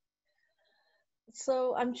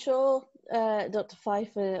 So I'm sure Dr.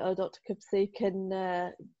 Fife or Dr. Kibsey can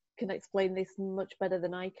explain this much better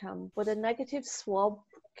than I can, but a negative swab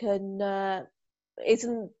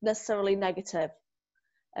isn't necessarily negative,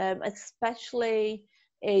 especially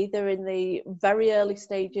either in the very early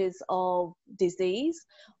stages of disease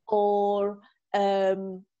or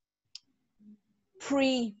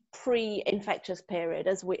pre-infectious period,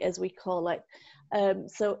 as we call it.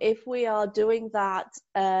 So if we are doing that,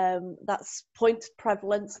 that's point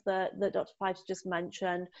prevalence that Dr. Fife just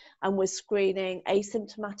mentioned, and we're screening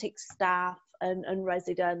asymptomatic staff and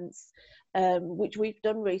residents, which we've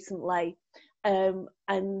done recently,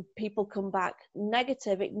 and people come back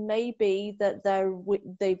negative, it may be that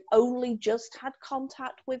they've only just had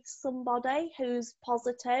contact with somebody who's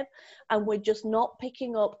positive, and we're just not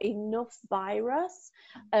picking up enough virus,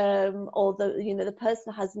 or the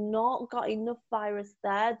person has not got enough virus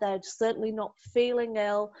there. They're certainly not feeling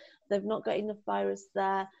ill. They've not got enough virus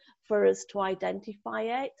there for us to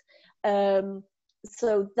identify it.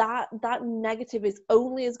 So that negative is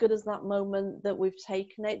only as good as that moment that we've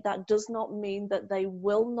taken it. That does not mean that they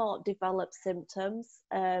will not develop symptoms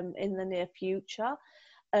in the near future.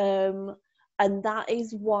 And that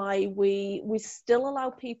is why we still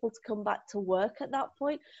allow people to come back to work at that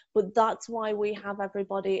point, but that's why we have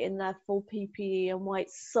everybody in their full PPE, and why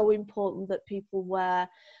it's so important that people wear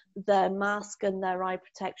their mask and their eye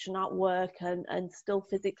protection at work, and still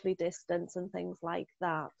physically distance and things like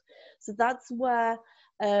that. So that's where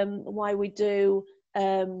why we do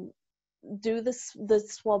the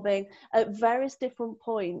swabbing at various different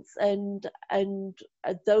points, and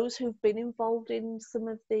those who've been involved in some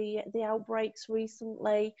of the outbreaks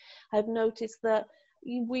recently have noticed that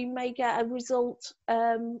we may get a result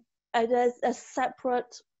at a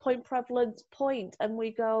separate point prevalence point, and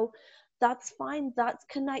we go, that's fine, that's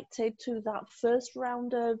connected to that first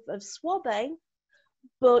round of swabbing,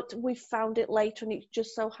 but we found it later, and it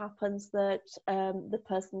just so happens that the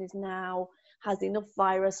person has enough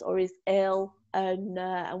virus or is ill, and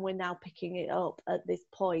we're now picking it up at this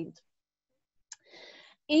point.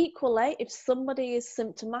 Equally, if somebody is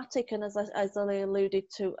symptomatic, and as I alluded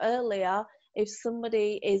to earlier, if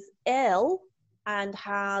somebody is ill and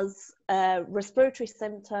has respiratory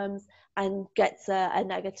symptoms and gets a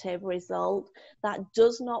negative result, that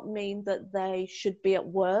does not mean that they should be at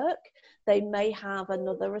work. They may have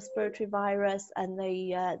another respiratory virus, and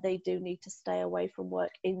they do need to stay away from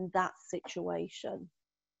work in that situation.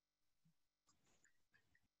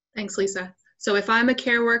 Thanks, Lisa. So if I'm a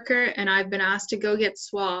care worker and I've been asked to go get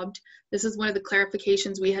swabbed, this is one of the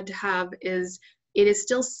clarifications we had to have, is it is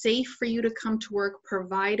still safe for you to come to work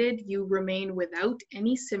provided you remain without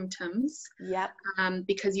any symptoms. Yep.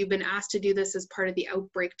 Because you've been asked to do this as part of the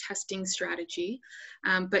outbreak testing strategy.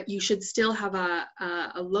 But you should still have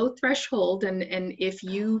a low threshold, and if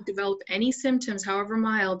you develop any symptoms, however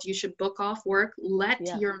mild, you should book off work, let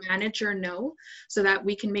your manager know, so that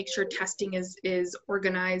we can make sure testing is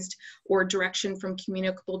organized, or direction from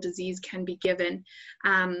communicable disease can be given.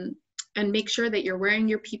 And make sure that you're wearing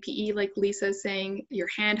your PPE, like Lisa is saying, your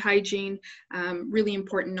hand hygiene, really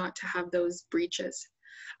important not to have those breaches.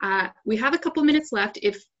 We have a couple minutes left,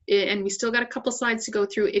 and we still got a couple slides to go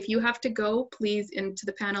through. If you have to go, please, into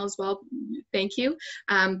the panel as well, thank you.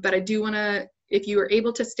 But I do wanna, if you are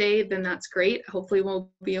able to stay, then that's great. Hopefully it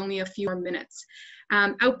will be only a few more minutes.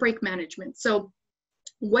 Outbreak management. So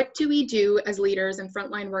what do we do as leaders and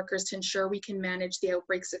frontline workers to ensure we can manage the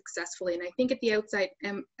outbreak successfully? And I think at the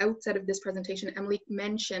outset of this presentation, Emily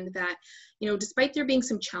mentioned that, despite there being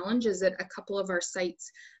some challenges at a couple of our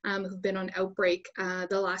sites who've been on outbreak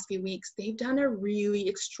the last few weeks, they've done a really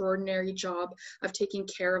extraordinary job of taking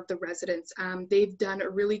care of the residents. They've done a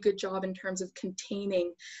really good job in terms of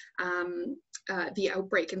containing the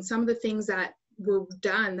outbreak. And some of the things that were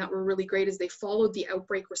done that were really great is they followed the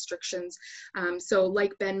outbreak restrictions. So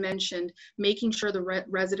like Ben mentioned, making sure the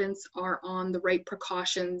residents are on the right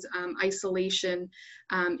precautions, isolation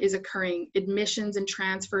is occurring, admissions and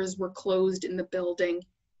transfers were closed in the building,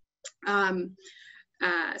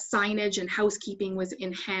 signage and housekeeping was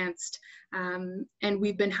enhanced, and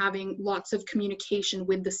we've been having lots of communication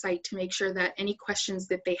with the site to make sure that any questions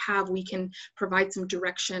that they have, we can provide some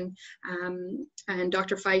direction. And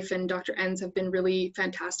Dr. Fife and Dr. Enns have been really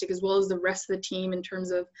fantastic, as well as the rest of the team in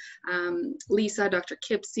terms of Lisa, Dr.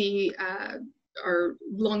 Kipsey, our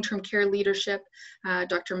long-term care leadership,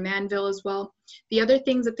 Dr. Manville as well. The other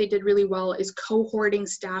things that they did really well is cohorting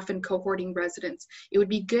staff and cohorting residents. It would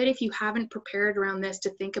be good, if you haven't prepared around this, to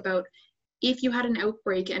think about, if you had an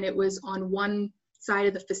outbreak and it was on one side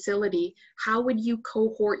of the facility, how would you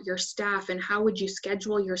cohort your staff, and how would you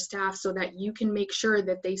schedule your staff so that you can make sure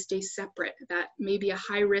that they stay separate, that maybe a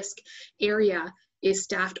high-risk area is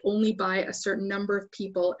staffed only by a certain number of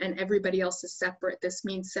people and everybody else is separate. This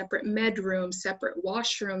means separate med rooms, separate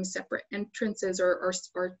washrooms, separate entrances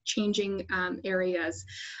or changing areas.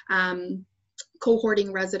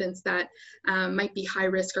 Cohorting residents that might be high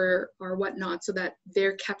risk or whatnot, so that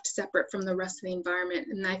they're kept separate from the rest of the environment.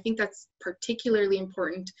 And I think that's particularly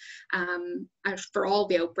important for all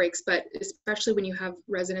the outbreaks, but especially when you have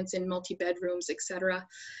residents in multi-bedrooms, etc.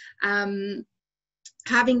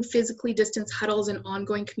 Having physically distanced huddles and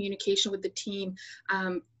ongoing communication with the team.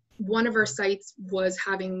 one of our sites was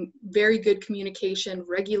having very good communication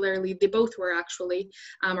regularly. They both were actually.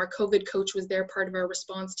 Our COVID coach was there, part of our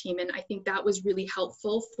response team. And I think that was really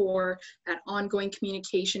helpful for that ongoing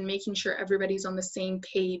communication, making sure everybody's on the same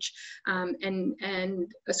page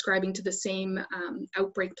and ascribing to the same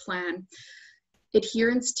outbreak plan.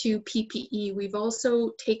 Adherence to PPE. We've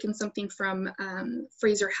also taken something from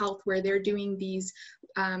Fraser Health, where they're doing these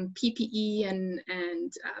PPE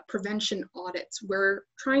and prevention audits. We're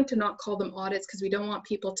trying to not call them audits because we don't want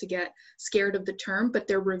people to get scared of the term, but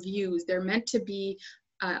they're reviews. They're meant to be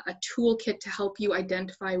a toolkit to help you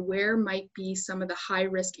identify where might be some of the high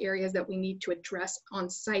risk areas that we need to address on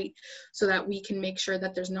site, so that we can make sure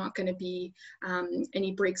that there's not going to be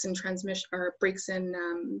any breaks in transmission or breaks in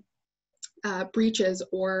breaches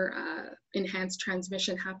or enhanced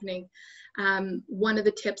transmission happening. One of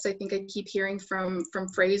the tips I think I keep hearing from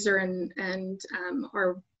Fraser and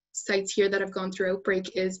our sites here that have gone through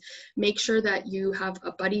outbreak is make sure that you have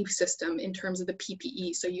a buddy system in terms of the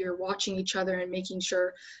PPE. So you're watching each other and making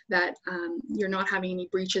sure that you're not having any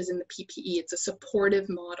breaches in the PPE. It's a supportive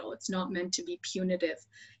model. It's not meant to be punitive.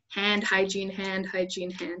 Hand hygiene, hand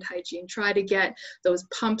hygiene, hand hygiene. Try to get those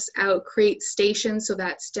pumps out, create stations so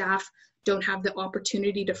that staff don't have the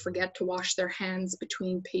opportunity to forget to wash their hands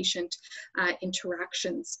between patient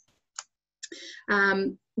interactions.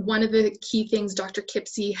 One of the key things Dr.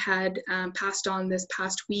 Kipsey had passed on this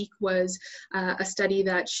past week was a study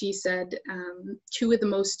that she said 2 of the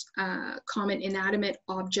most common inanimate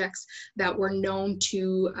objects that were known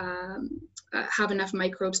to have enough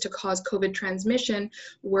microbes to cause COVID transmission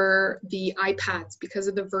were the iPads because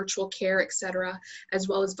of the virtual care, etc., as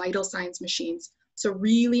well as vital signs machines. So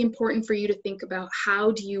really important for you to think about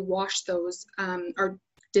how do you wash those or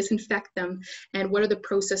disinfect them, and what are the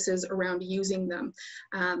processes around using them,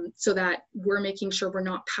 so that we're making sure we're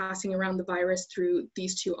not passing around the virus through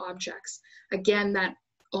these 2 objects. Again, that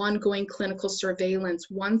ongoing clinical surveillance.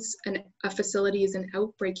 Once a facility is an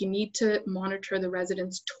outbreak, you need to monitor the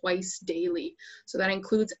residents twice daily. So that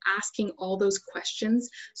includes asking all those questions.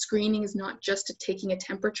 Screening is not just taking a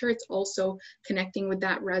temperature, it's also connecting with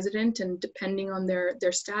that resident and depending on their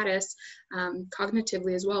status,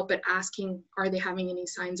 cognitively as well, but asking, are they having any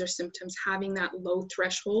signs or symptoms? Having that low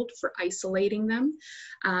threshold for isolating them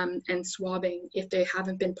and swabbing if they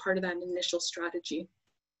haven't been part of that initial strategy.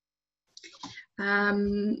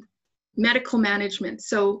 Medical management.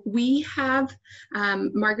 So we have,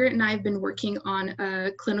 Margaret and I have been working on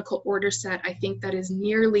a clinical order set, I think that is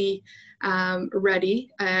nearly ready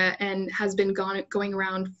and has been going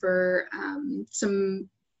around for some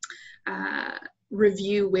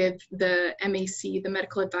review with the MAC, the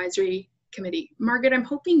Medical Advisory Committee. Margaret, I'm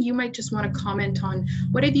hoping you might just want to comment on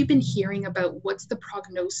what have you been hearing about what's the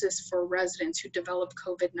prognosis for residents who develop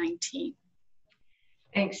COVID-19?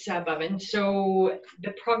 Thanks, Bhavin. So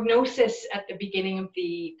the prognosis at the beginning of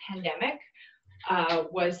the pandemic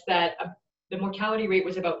was that the mortality rate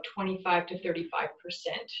was about 25 to 35%.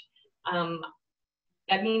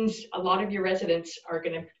 That means a lot of your residents are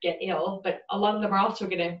going to get ill, but a lot of them are also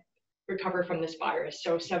going to recover from this virus.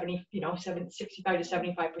 So 65 to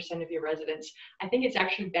 75% of your residents. I think it's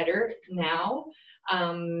actually better now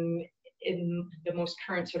in the most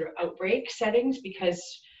current sort of outbreak settings because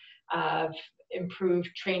of improved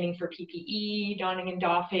training for PPE, donning and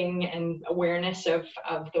doffing, and awareness of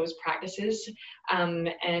those practices, and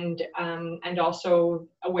also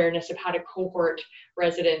awareness of how to cohort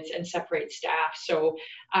residents and separate staff. So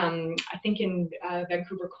I think in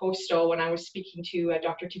Vancouver Coastal, when I was speaking to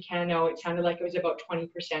Dr. Tucano, it sounded like it was about 20%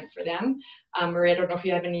 for them. Maria, I don't know if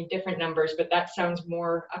you have any different numbers, but that sounds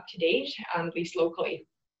more up to date, at least locally.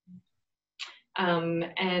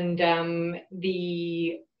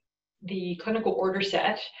 The clinical order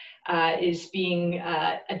set is being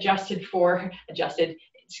adjusted.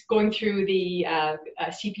 It's going through the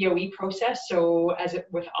CPOE process. So as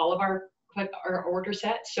with all of our order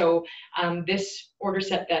sets. So this order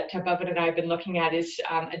set that Bhavin and I have been looking at is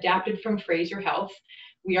adapted from Fraser Health.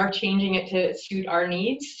 We are changing it to suit our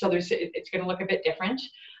needs. So it's going to look a bit different.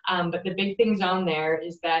 But the big things on there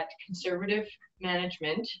is that conservative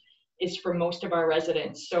management is for most of our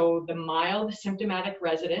residents. So the mild symptomatic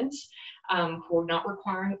residents who are not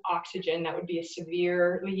requiring oxygen, that would be a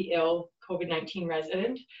severely ill COVID-19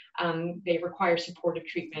 resident, they require supportive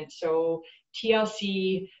treatment. So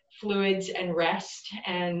TLC, fluids and rest,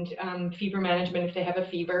 and fever management if they have a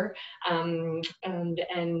fever, and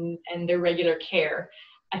their regular care.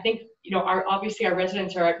 I think, obviously our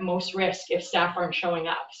residents are at most risk if staff aren't showing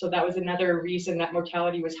up. So that was another reason that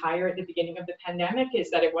mortality was higher at the beginning of the pandemic, is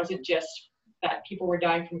that it wasn't just that people were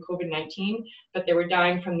dying from COVID-19, but they were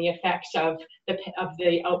dying from the effects of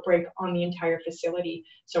the outbreak on the entire facility.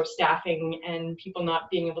 So staffing and people not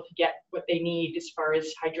being able to get what they need as far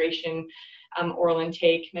as hydration, oral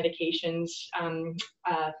intake, medications,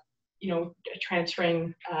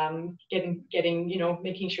 transferring, getting,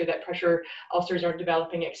 making sure that pressure ulcers aren't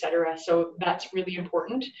developing, etc. So that's really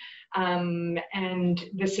important. And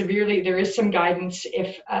there is some guidance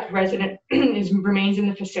if a resident remains in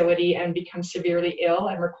the facility and becomes severely ill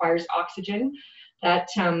and requires oxygen, that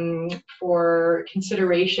for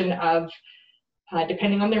consideration of,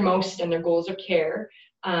 depending on their MOST and their goals of care,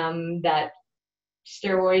 that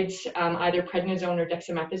steroids, either prednisone or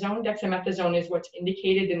dexamethasone. Dexamethasone is what's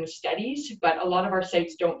indicated in the studies, but a lot of our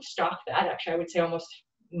sites don't stock that. Actually, I would say almost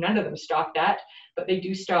none of them stock that, but they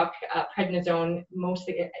do stock prednisone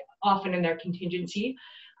often in their contingency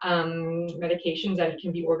medications, and it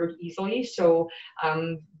can be ordered easily. So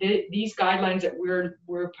these guidelines that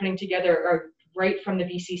we're putting together are right from the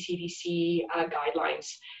BC CDC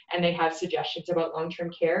guidelines, and they have suggestions about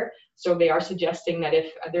long-term care. So they are suggesting that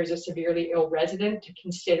if there's a severely ill resident, to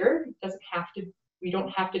consider, we don't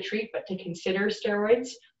have to treat, but to consider steroids,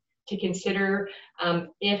 to consider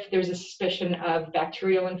if there's a suspicion of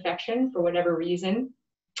bacterial infection for whatever reason.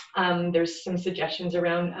 There's some suggestions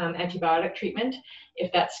around antibiotic treatment,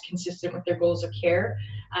 if that's consistent with their goals of care.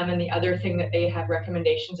 And the other thing that they have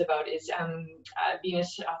recommendations about is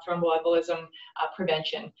venous thromboembolism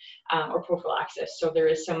prevention or prophylaxis. So there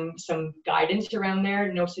is some guidance around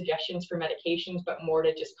there, no suggestions for medications, but more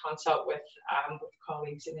to just consult with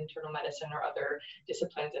colleagues in internal medicine or other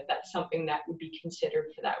disciplines if that's something that would be considered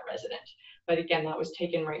for that resident. But again, that was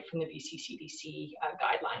taken right from the BC CDC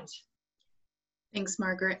guidelines. Thanks,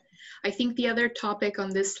 Margaret. I think the other topic on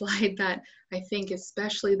this slide that I think,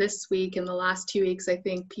 especially this week and the last 2 weeks, I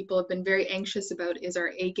think people have been very anxious about is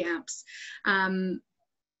our AGAMPs.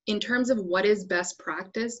 In terms of what is best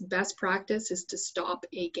practice is to stop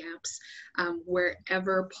AGAMPs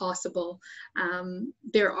wherever possible.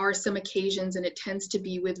 There are some occasions, and it tends to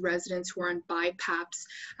be with residents who are on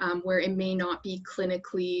BiPAPs, where it may not be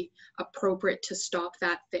clinically appropriate to stop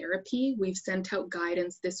that therapy. We've sent out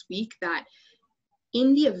guidance this week that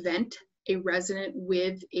in the event a resident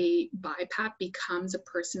with a BiPAP becomes a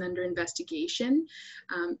person under investigation,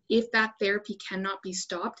 if that therapy cannot be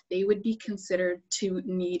stopped, they would be considered to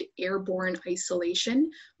need airborne isolation,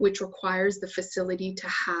 which requires the facility to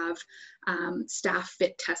have staff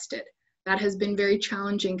fit tested. That has been very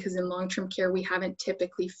challenging because in long-term care, we haven't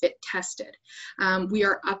typically fit tested. We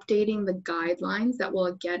are updating the guidelines that will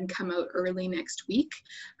again come out early next week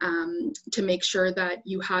to make sure that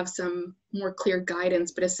you have some more clear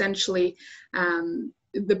guidance, but essentially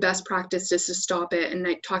the best practice is to stop it. And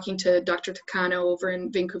talking to Dr. Takano over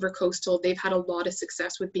in Vancouver Coastal, they've had a lot of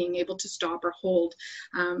success with being able to stop or hold.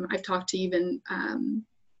 I've talked to even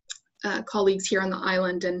colleagues here on the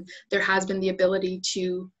island, and there has been the ability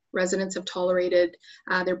to residents have tolerated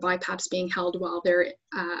their BiPAPs being held while they're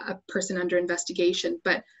a person under investigation.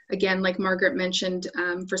 But again, like Margaret mentioned,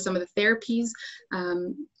 for some of the therapies,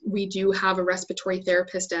 we do have a respiratory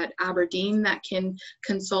therapist at Aberdeen that can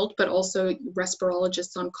consult, but also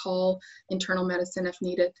respirologists on call, internal medicine if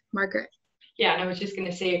needed. Margaret? Yeah, and I was just going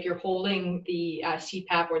to say, if you're holding the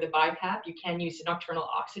CPAP or the BiPAP, you can use nocturnal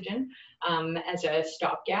oxygen as a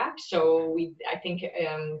stopgap. So I think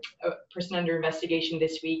a person under investigation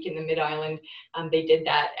this week in the Mid-Island, they did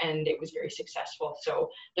that and it was very successful. So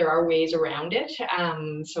there are ways around it.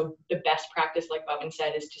 So the best practice, like Bhavin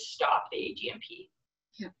said, is to stop the AGMP.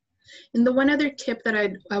 Yeah. And the one other tip that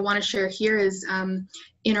I want to share here is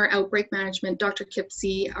in our outbreak management, Dr.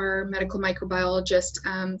 Kipsey, our medical microbiologist,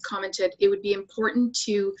 commented it would be important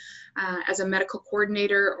to, as a medical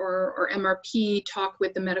coordinator or MRP, talk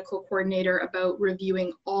with the medical coordinator about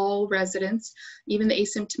reviewing all residents, even the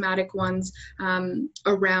asymptomatic ones,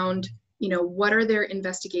 around what are their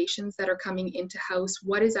investigations that are coming into house?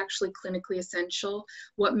 What is actually clinically essential?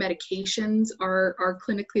 What medications are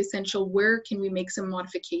clinically essential? Where can we make some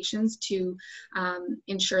modifications to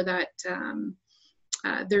ensure that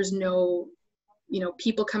there's no,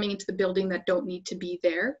 people coming into the building that don't need to be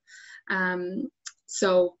there?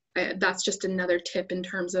 So that's just another tip in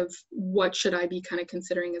terms of what should I be kind of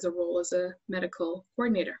considering as a role as a medical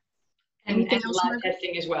coordinator. And lab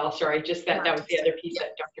testing as well. Sorry, just that was the other piece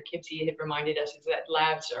that Dr. Kipsey had reminded us, is that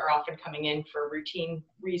labs are often coming in for routine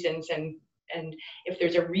reasons, and if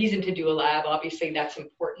there's a reason to do a lab, obviously that's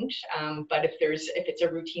important. But if it's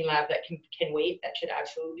a routine lab that can wait, that should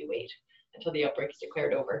absolutely wait until the outbreak is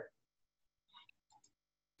declared over.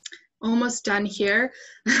 Almost done here.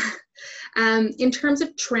 In terms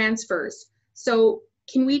of transfers, so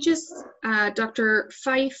can we just, Dr.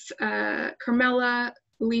 Fife, Carmela,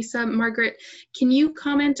 Lisa, Margaret, can you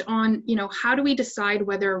comment on, how do we decide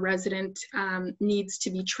whether a resident needs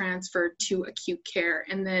to be transferred to acute care?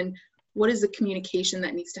 And then what is the communication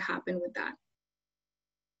that needs to happen with that?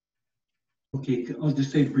 Okay, I'll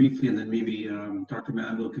just say briefly, and then maybe Dr.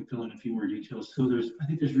 Mandel can fill in a few more details. So I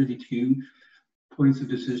think there's really two points of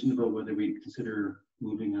decision about whether we consider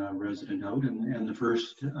moving a resident out. And the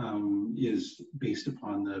first is based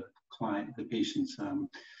upon the patient's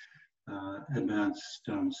advanced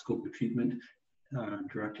scope of treatment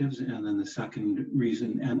directives, and then the second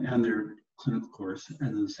reason, and their clinical course,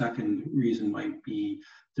 and then the second reason might be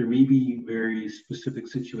there may be very specific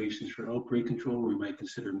situations for outbreak control where we might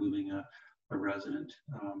consider moving a resident,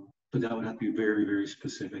 but that would have to be very, very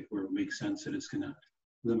specific where it makes sense that it's going to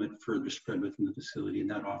limit further spread within the facility.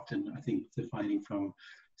 And that often, I think, the finding from,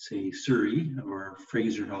 say, Surrey or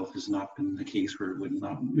Fraser Health has not been the case where it would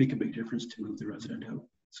not make a big difference to move the resident out.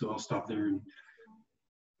 So I'll stop there and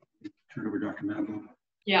turn it over to Dr. Mandel.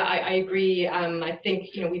 Yeah, I agree. I think,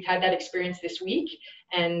 we've had that experience this week,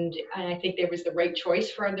 and I think there was the right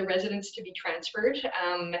choice for the residents to be transferred,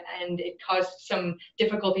 and it caused some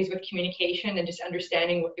difficulties with communication and just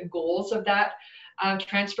understanding what the goals of that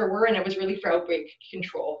transfer were, and it was really for outbreak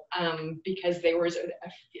control, because there was a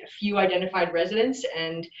few identified residents,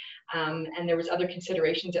 and there was other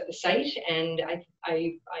considerations at the site, and I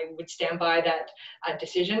would stand by that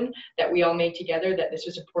decision that we all made together, that this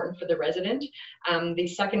was important for the resident. The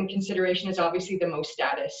second consideration is obviously the MOST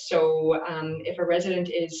status. So if a resident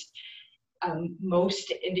is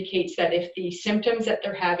MOST indicates that if the symptoms that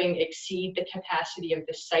they're having exceed the capacity of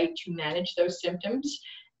the site to manage those symptoms,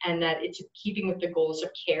 and that it's keeping with the goals of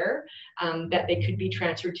care, that they could be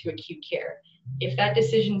transferred to acute care. If that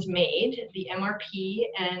decision's made, the MRP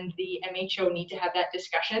and the MHO need to have that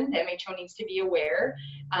discussion. The MHO needs to be aware,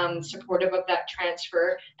 supportive of that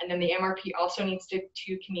transfer, and then the MRP also needs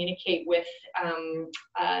to communicate with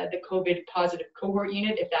the COVID positive cohort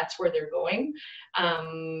unit if that's where they're going.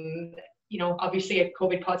 Obviously a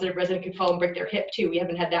COVID positive resident could fall and break their hip too. We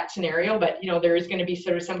haven't had that scenario, but there is going to be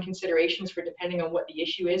sort of some considerations for depending on what the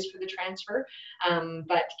issue is for the transfer.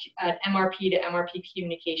 But MRP to MRP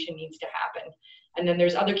communication needs to happen. And then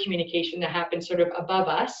there's other communication that happens sort of above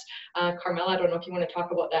us. Carmela, I don't know if you want to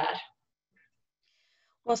talk about that.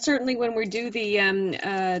 Well, certainly when we do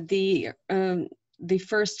the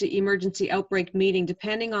first emergency outbreak meeting,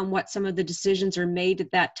 depending on what some of the decisions are made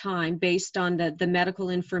at that time, based on the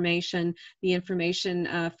medical information, the information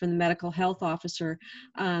from the medical health officer,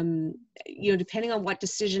 depending on what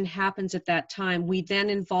decision happens at that time, we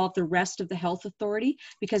then involve the rest of the health authority,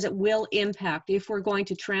 because it will impact, if we're going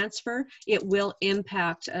to transfer, it will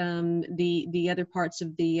impact the other parts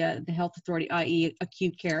of the health authority, i.e.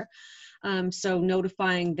 acute care. So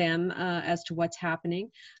notifying them as to what's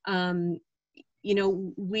happening.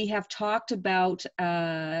 We have talked about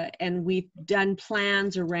and we've done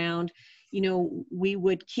plans around, we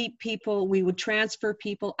would keep people, we would transfer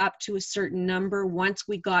people up to a certain number. Once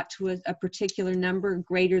we got to a particular number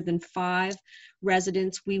greater than 5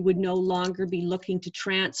 residents, we would no longer be looking to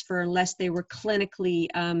transfer unless they were clinically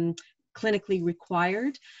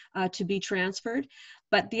required to be transferred.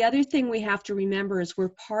 But the other thing we have to remember is we're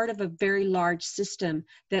part of a very large system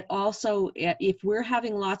that also, if we're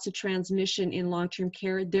having lots of transmission in long-term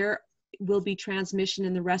care, there will be transmission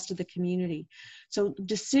in the rest of the community. So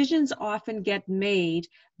decisions often get made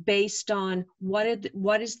based on what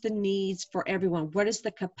is the needs for everyone. What is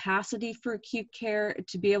the capacity for acute care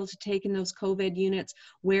to be able to take in those COVID units?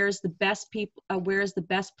 Where is the best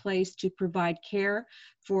place to provide care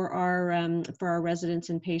for our residents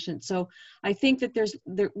and patients? So I think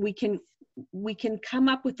that we can come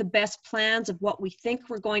up with the best plans of what we think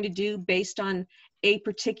we're going to do based on a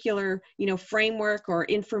particular framework or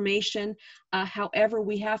information. However,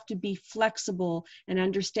 we have to be flexible and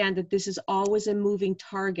understand that this is always a moving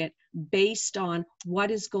target based on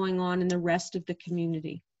what is going on in the rest of the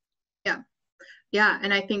community. Yeah,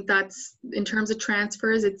 and I think that's, in terms of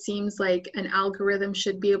transfers, it seems like an algorithm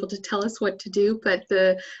should be able to tell us what to do, but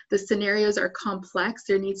the scenarios are complex.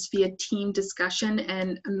 There needs to be a team discussion,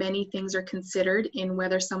 and many things are considered in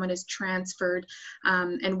whether someone is transferred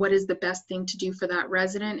and what is the best thing to do for that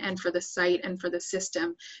resident and for the site and for the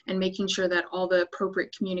system, and making sure that all the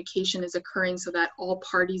appropriate communication is occurring so that all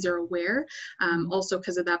parties are aware, also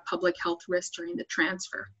because of that public health risk during the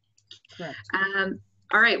transfer. Correct.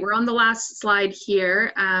 All right, we're on the last slide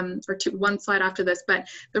here, one slide after this, but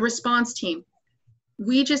the response team.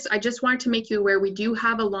 I just wanted to make you aware, we do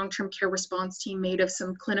have a long-term care response team made of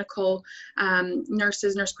some clinical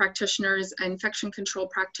nurses, nurse practitioners, infection control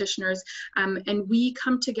practitioners, and we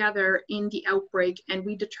come together in the outbreak and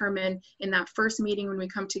we determine in that first meeting when we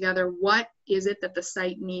come together, what is it that the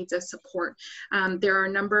site needs as support. There are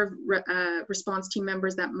a number of response team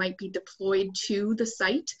members that might be deployed to the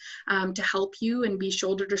site to help you and be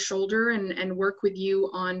shoulder to shoulder and work with you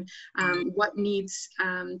on what needs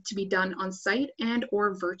to be done on site and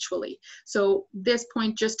or virtually. So this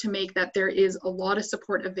point, just to make that there is a lot of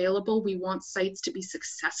support available. We want sites to be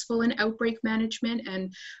successful in outbreak management,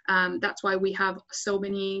 and that's why we have so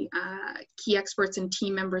many key experts and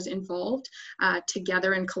team members involved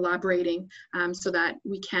together and collaborating so that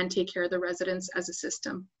we can take care of the residents as a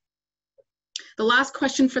system. The last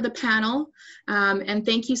question for the panel, and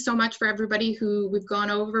thank you so much for everybody who we've gone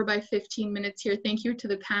over by 15 minutes here. Thank you to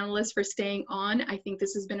the panelists for staying on. I think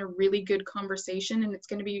this has been a really good conversation, and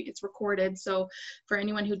it's recorded. So for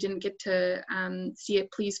anyone who didn't get to see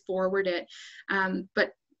it, please forward it.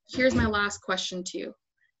 But here's my last question to you.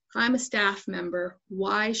 If I'm a staff member,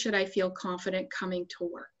 why should I feel confident coming to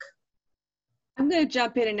work? I'm going to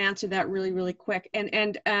jump in and answer that really, really quick.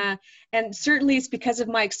 And certainly it's because of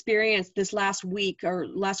my experience this last week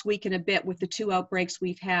and a bit with the 2 outbreaks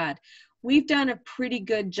we've had. We've done a pretty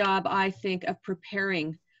good job, I think, of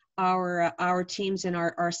preparing our teams and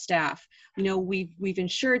our staff. You know, we've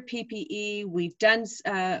ensured PPE, we've done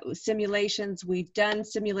simulations,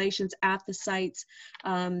 at the sites.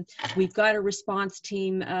 We've got a response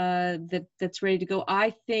team that's ready to go.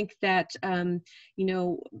 I think that, you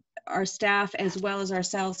know, our staff as well as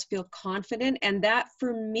ourselves feel confident, and that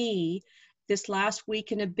for me this last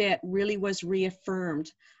week and a bit really was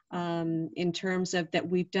reaffirmed in terms of that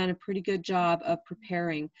we've done a pretty good job of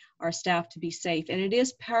preparing our staff to be safe, and it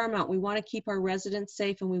is paramount. We want to keep our residents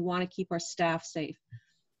safe and we want to keep our staff safe.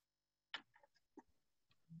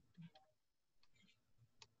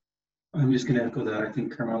 I'm just going to echo that. I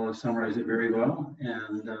think Carmela summarized it very well,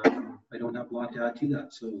 and I don't have a lot to add to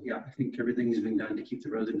that. So yeah, I think everything has been done to keep the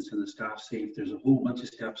residents and the staff safe. There's a whole bunch of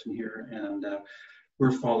steps in here, and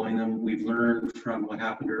we're following them. We've learned from what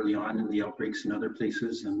happened early on in the outbreaks in other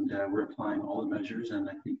places, and we're applying all the measures, and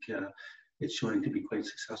I think it's showing to be quite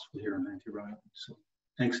successful here in Vancouver Island. So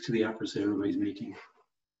thanks to the efforts that everybody's making.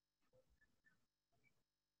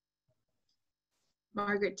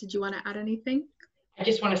 Margaret, did you want to add anything? I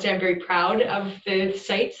just want to say I'm very proud of the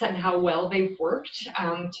sites and how well they've worked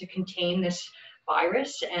to contain this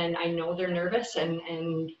virus. And I know they're nervous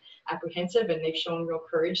and apprehensive, and they've shown real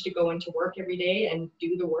courage to go into work every day and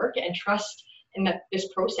do the work and trust in this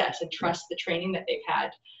process and trust the training that they've had.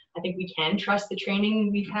 I think we can trust the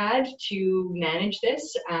training we've had to manage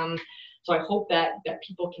this. So I hope that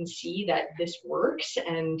people can see that this works,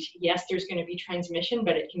 and yes, there's going to be transmission,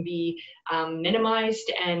 but it can be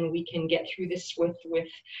minimized, and we can get through this with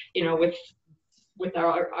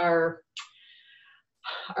our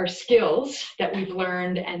skills that we've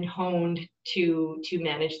learned and honed to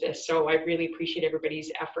manage this. So I really appreciate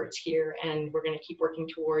everybody's efforts here, and we're going to keep working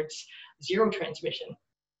towards zero transmission.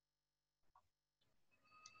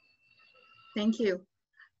 Thank you.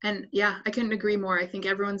 And yeah, I couldn't agree more. I think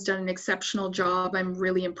everyone's done an exceptional job. I'm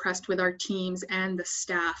really impressed with our teams and the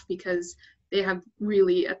staff, because they have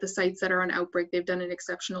really, at the sites that are on outbreak, they've done an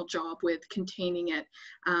exceptional job with containing it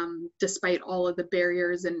despite all of the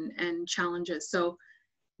barriers and challenges. So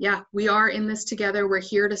yeah, we are in this together. We're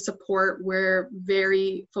here to support. We're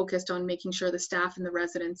very focused on making sure the staff and the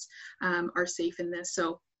residents are safe in this.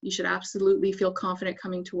 So you should absolutely feel confident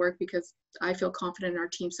coming to work, because I feel confident in our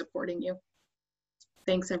team supporting you.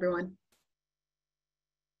 Thanks, everyone.